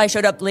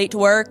showed up late to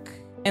work.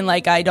 And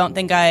like, I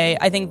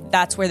think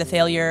that's where the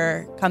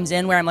failure comes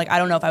in, where I'm like, I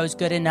don't know if I was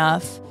good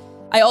enough.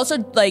 I also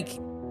like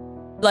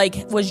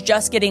was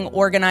just getting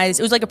organized.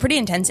 It was like a pretty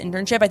intense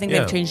internship. I think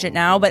they've changed it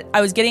now, but I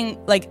was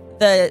getting like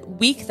the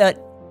week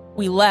that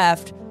we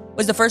left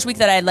was the first week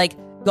that I had like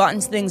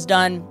gotten things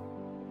done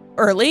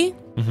early,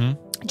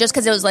 just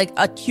because it was like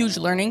a huge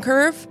learning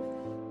curve.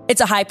 It's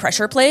a high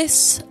pressure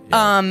place.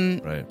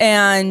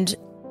 And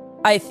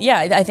I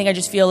think I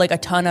just feel like a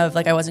ton of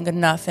like I wasn't good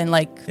enough, and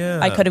like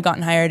I could have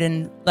gotten hired,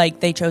 and like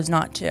they chose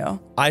not to.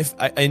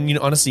 And you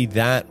know, honestly,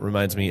 that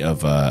reminds me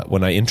of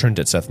when I interned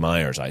at Seth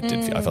Meyers. I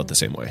felt the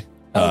same way.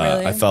 Oh,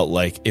 really? I felt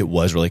like it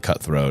was really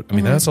cutthroat. I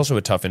mean, that's also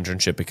a tough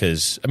internship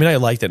because I mean I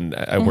liked it, and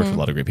I worked with a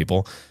lot of great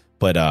people,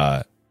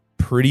 but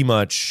pretty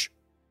much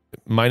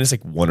minus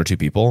like one or two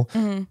people,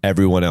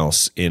 everyone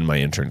else in my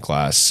intern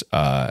class.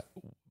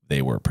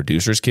 They were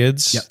producers'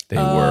 kids. Yep. They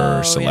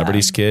were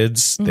celebrities'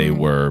 kids. They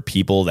were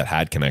people that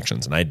had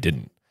connections, and I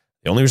didn't.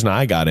 The only reason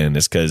I got in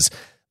is because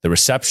the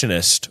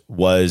receptionist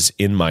was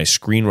in my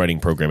screenwriting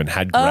program and he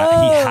had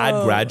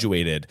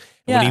graduated.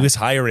 Yeah. When he was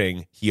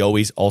hiring, he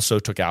always also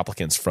took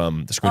applicants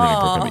from the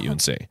screenwriting program at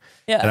UNC.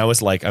 Yeah. And I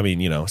was like, I mean,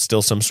 you know,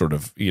 still some sort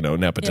of, you know,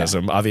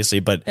 nepotism,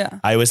 obviously, but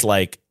I was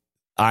like,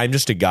 I'm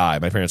just a guy.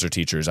 My parents are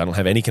teachers. I don't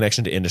have any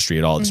connection to industry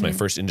at all. This is my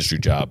first industry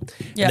job.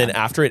 Yeah. And then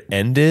after it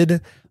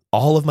ended,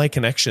 all of my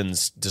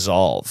connections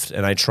dissolved,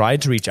 and I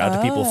tried to reach out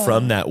to people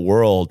from that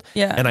world,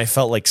 and I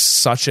felt like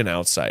such an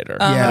outsider.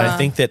 And I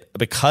think that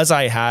because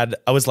I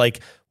was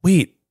like,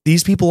 wait,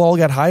 these people all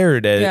got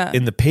hired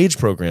in the Page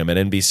program at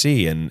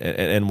NBC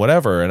and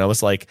whatever, and I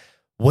was like,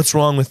 what's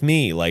wrong with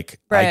me? Like,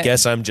 I Right.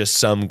 guess I'm just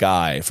some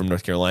guy from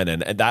North Carolina.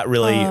 And that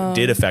really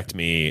did affect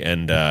me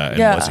and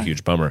was a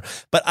huge bummer.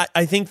 But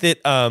I think that,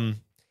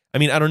 I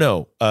mean, I don't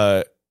know.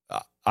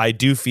 I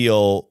do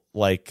feel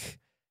like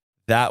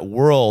that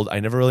world, I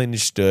never really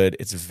understood.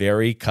 It's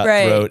very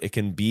cutthroat. Right. It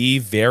can be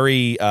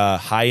very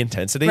high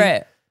intensity.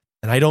 Right.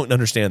 And I don't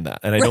understand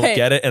that. And I don't Right.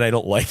 get it. And I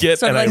don't like it.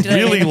 Sort And of I like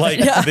today. really like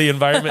Yeah. the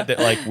environment that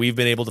like we've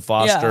been able to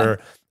foster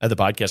at the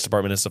podcast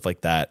department and stuff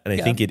like that. And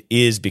I think it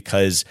is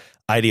because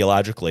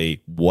ideologically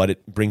what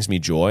it brings me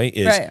joy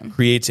is Right.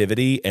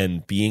 creativity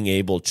and being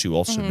able to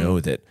also know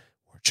that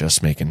we're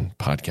just making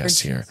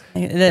podcasts here.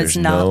 It's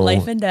not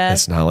life and death.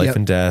 It's not life Yep.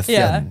 and death.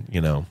 Yeah. And, you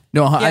know.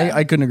 No, Yeah.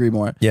 I couldn't agree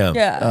more. Yeah.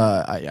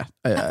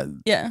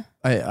 Yeah.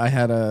 I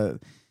had a.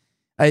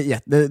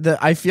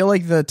 I feel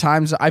like the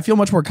times I feel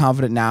much more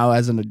confident now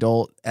as an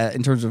adult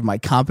in terms of my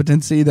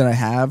competency than I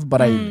have, but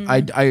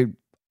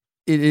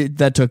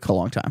that took a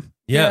long time.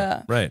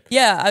 Yeah, right.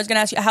 Yeah, I was gonna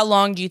ask you, how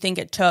long do you think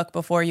it took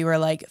before you were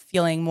like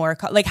feeling more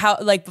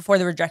before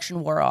the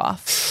rejection wore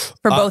off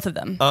for both of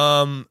them?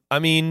 I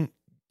mean,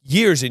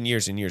 years and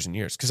years and years and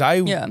years. Because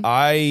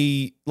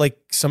I like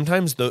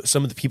sometimes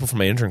some of the people from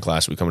my intern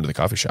class would come into the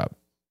coffee shop.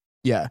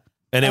 Yeah.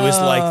 And it was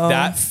like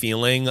that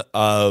feeling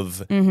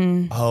of,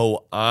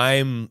 oh,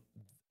 I'm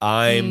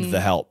the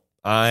help.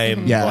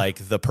 I'm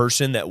like the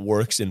person that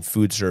works in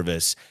food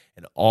service,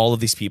 and all of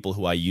these people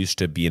who I used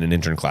to be in an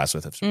intern class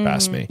with have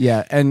surpassed me.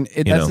 Yeah, and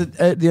that's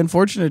the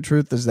unfortunate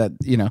truth is that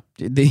the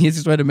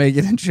easiest way to make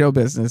it in show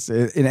business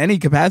in any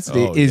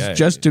capacity is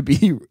just to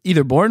be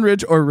either born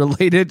rich or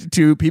related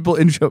to people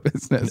in show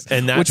business,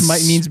 And which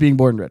means being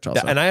born rich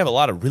also. And I have a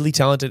lot of really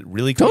talented,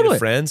 really creative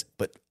friends,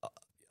 but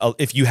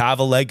if you have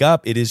a leg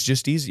up, it is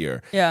just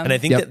easier. Yeah. And I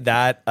think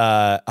that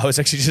I was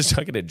actually just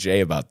talking to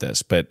Jay about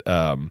this, but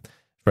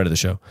friend of the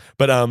show.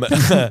 But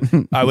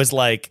I was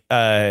like,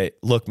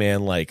 look,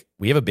 man, like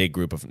we have a big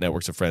group of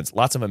networks of friends,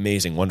 lots of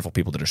amazing, wonderful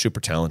people that are super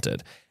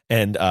talented.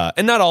 And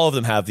not all of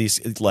them have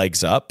these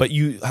legs up, but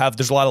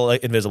there's a lot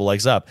of invisible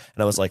legs up.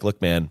 And I was like, look,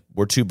 man,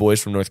 we're two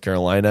boys from North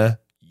Carolina.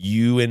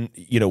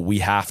 We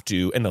have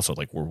to, and also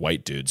like we're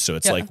white dudes, so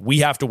it's like we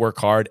have to work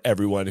hard.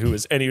 Everyone who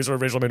is any sort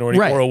of racial minority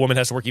or a woman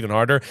has to work even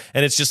harder.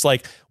 And it's just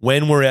like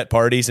when we're at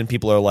parties and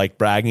people are like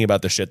bragging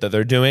about the shit that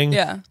they're doing,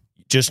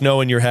 just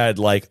know in your head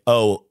like,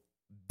 oh,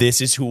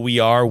 this is who we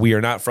are. We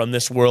are not from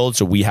this world,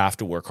 so we have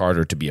to work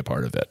harder to be a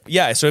part of it.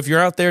 Yeah, so if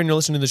you're out there and you're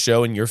listening to the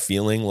show and you're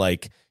feeling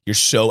like you're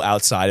so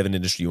outside of an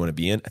industry you want to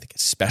be in, I think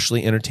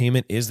especially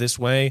entertainment is this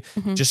way.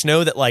 Just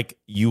know that like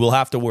you will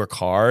have to work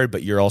hard,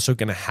 but you're also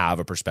going to have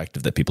a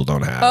perspective that people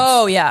don't have.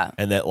 Oh, yeah.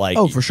 And that like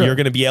for sure. you're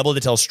going to be able to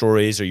tell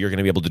stories or you're going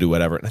to be able to do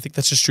whatever. And I think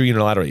that's just true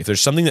unilaterally. If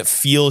there's something that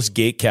feels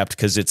gatekept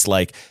because it's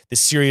like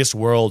this serious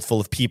world full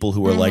of people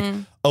who are like,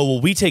 oh,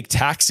 well, we take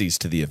taxis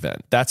to the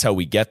event. That's how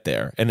we get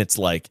there. And it's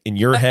like in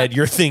your head,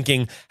 you're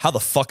thinking, how the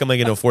fuck am I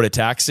going to afford a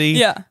taxi?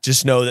 Yeah.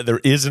 Just know that there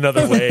is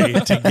another way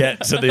to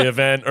get to the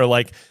event. Or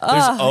like,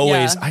 there's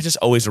always, I just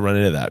always run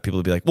into that. People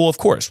will be like, well, of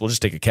course, we'll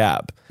just take a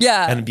cab.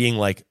 Yeah. And being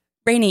like,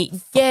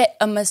 Rainie, get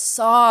a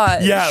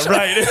massage. yeah,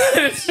 right.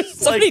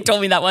 Somebody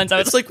told me that once. I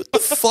was like, what the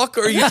fuck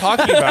are you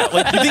talking about?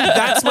 Like, you think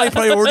that's my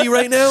priority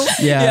right now?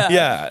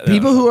 Yeah.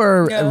 People who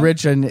are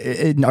rich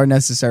and are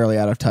necessarily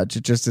out of touch.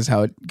 It just is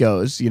how it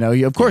goes.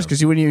 Of course,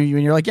 because when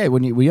you're like,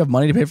 when you have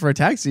money to pay for a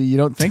taxi, you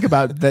don't think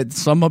about that.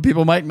 Some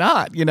people might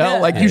not.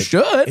 Like you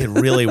should. It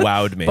really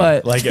wowed me.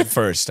 But like at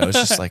first, I was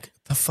just like,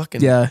 the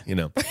fucking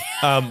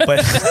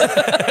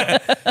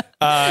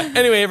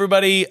anyway,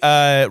 everybody,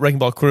 Wrecking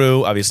Ball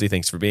crew, obviously,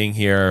 thanks for being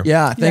here.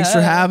 Yeah, thanks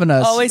for having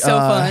us. Always so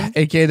fun.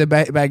 AKA the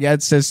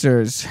Baguette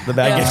Sisters. The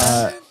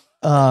Baguette.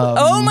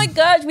 Oh my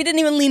gosh, we didn't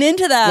even lean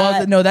into that.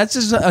 Well, no, that's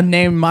just a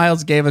name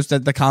Miles gave us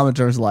that the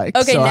commenters like.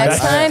 Okay, so next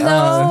time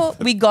though,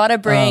 we gotta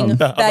bring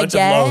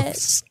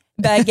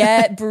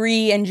baguette,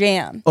 brie, and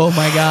jam. Oh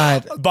my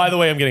god! By the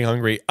way, I'm getting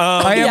hungry.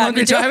 I am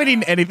hungry too. I haven't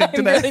eaten anything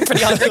today. Really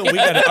pretty hungry. We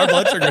got it. Our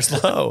blood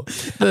sugar's low.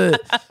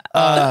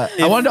 I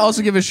wanted to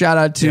also give a shout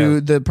out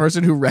to the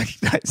person who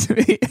recognized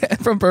me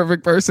from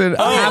Perfect Person.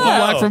 Half a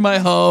block from my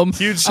home.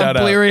 Huge shout I'm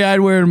out. bleary-eyed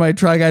wearing my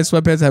Try Guys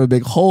sweatpants. I have a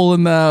big hole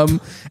in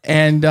them.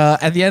 And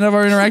at the end of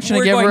our interaction,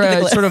 I gave her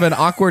a sort of an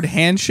awkward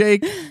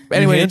handshake.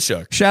 Anyway,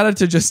 handshook. Shout out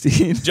to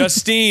Justine.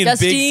 Justine,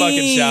 big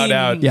fucking shout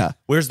out. Yeah.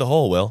 Where's the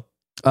hole, Will?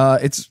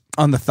 It's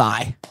on the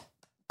thigh.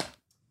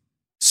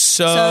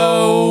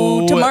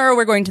 So tomorrow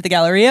we're going to the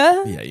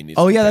Galleria. Yeah, you need.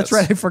 Oh yeah, that's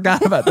right. I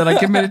forgot about that. I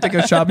committed to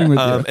go shopping with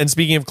you. And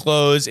speaking of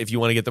clothes, if you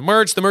want to get the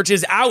merch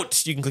is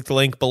out. You can click the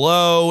link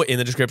below in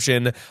the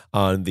description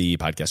on the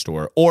podcast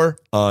store or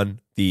on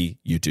the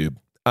YouTube.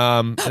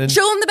 And then,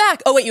 Show them the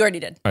back. Oh wait, you already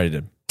did. I already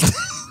did.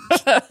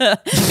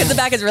 Because the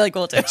back is really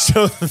cool too.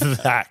 Show the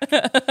back.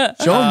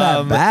 Show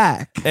them that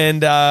back.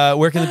 And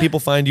where can the people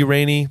find you,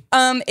 Rainie?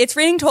 It's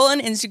Rainie Toll on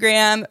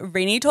Instagram,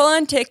 Rainie Toll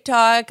on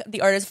TikTok,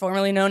 the artist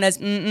formerly known as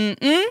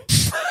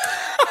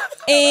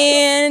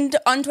and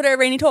on Twitter,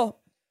 Rainie Toll.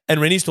 And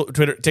Rainie's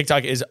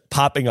TikTok is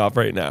popping off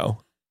right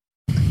now.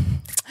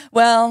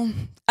 Well,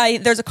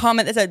 there's a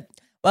comment that said,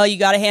 "Well, you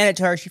got to hand it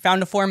to her. She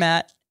found a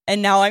format."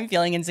 and now I'm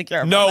feeling insecure.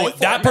 about No, my that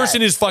format.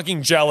 person is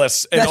fucking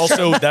jealous. And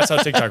also, that's how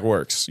TikTok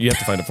works. You have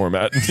to find a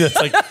format. That's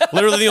like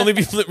literally the only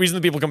reason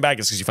that people come back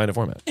is because you find a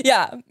format.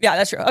 Yeah,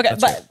 that's true. Okay,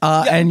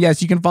 And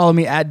yes, you can follow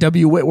me at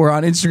W Whitwer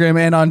on Instagram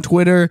and on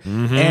Twitter.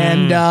 Mm-hmm.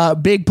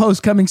 And big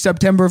post coming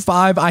September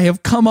 5. I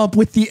have come up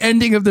with the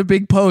ending of the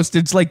big post.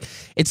 It's like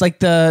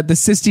the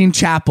Sistine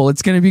Chapel.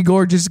 It's going to be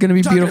gorgeous. It's going to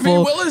be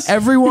beautiful.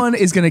 Everyone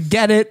is going to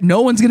get it.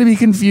 No one's going to be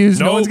confused.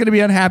 No one's going to be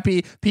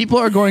unhappy. People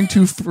are going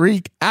to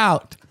freak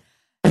out.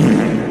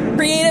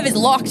 Creative is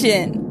locked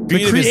in.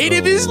 The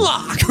creative is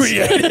locked.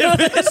 Creative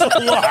is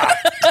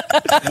locked.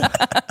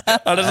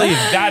 Honestly,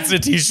 that's a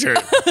t-shirt.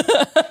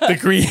 The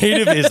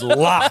creative is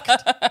locked.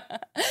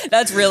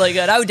 That's really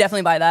good. I would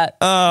definitely buy that.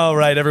 All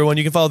right, everyone.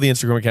 You can follow the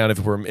Instagram account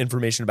for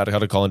information about how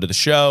to call into the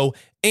show.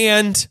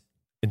 And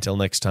until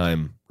next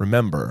time,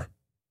 remember,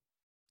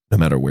 no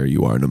matter where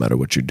you are, no matter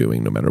what you're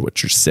doing, no matter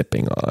what you're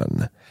sipping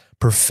on,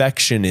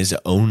 perfection is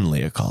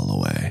only a call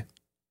away.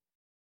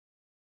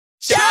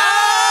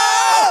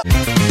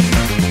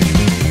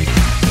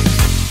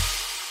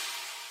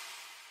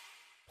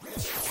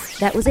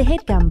 That was a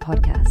HeadGum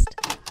podcast.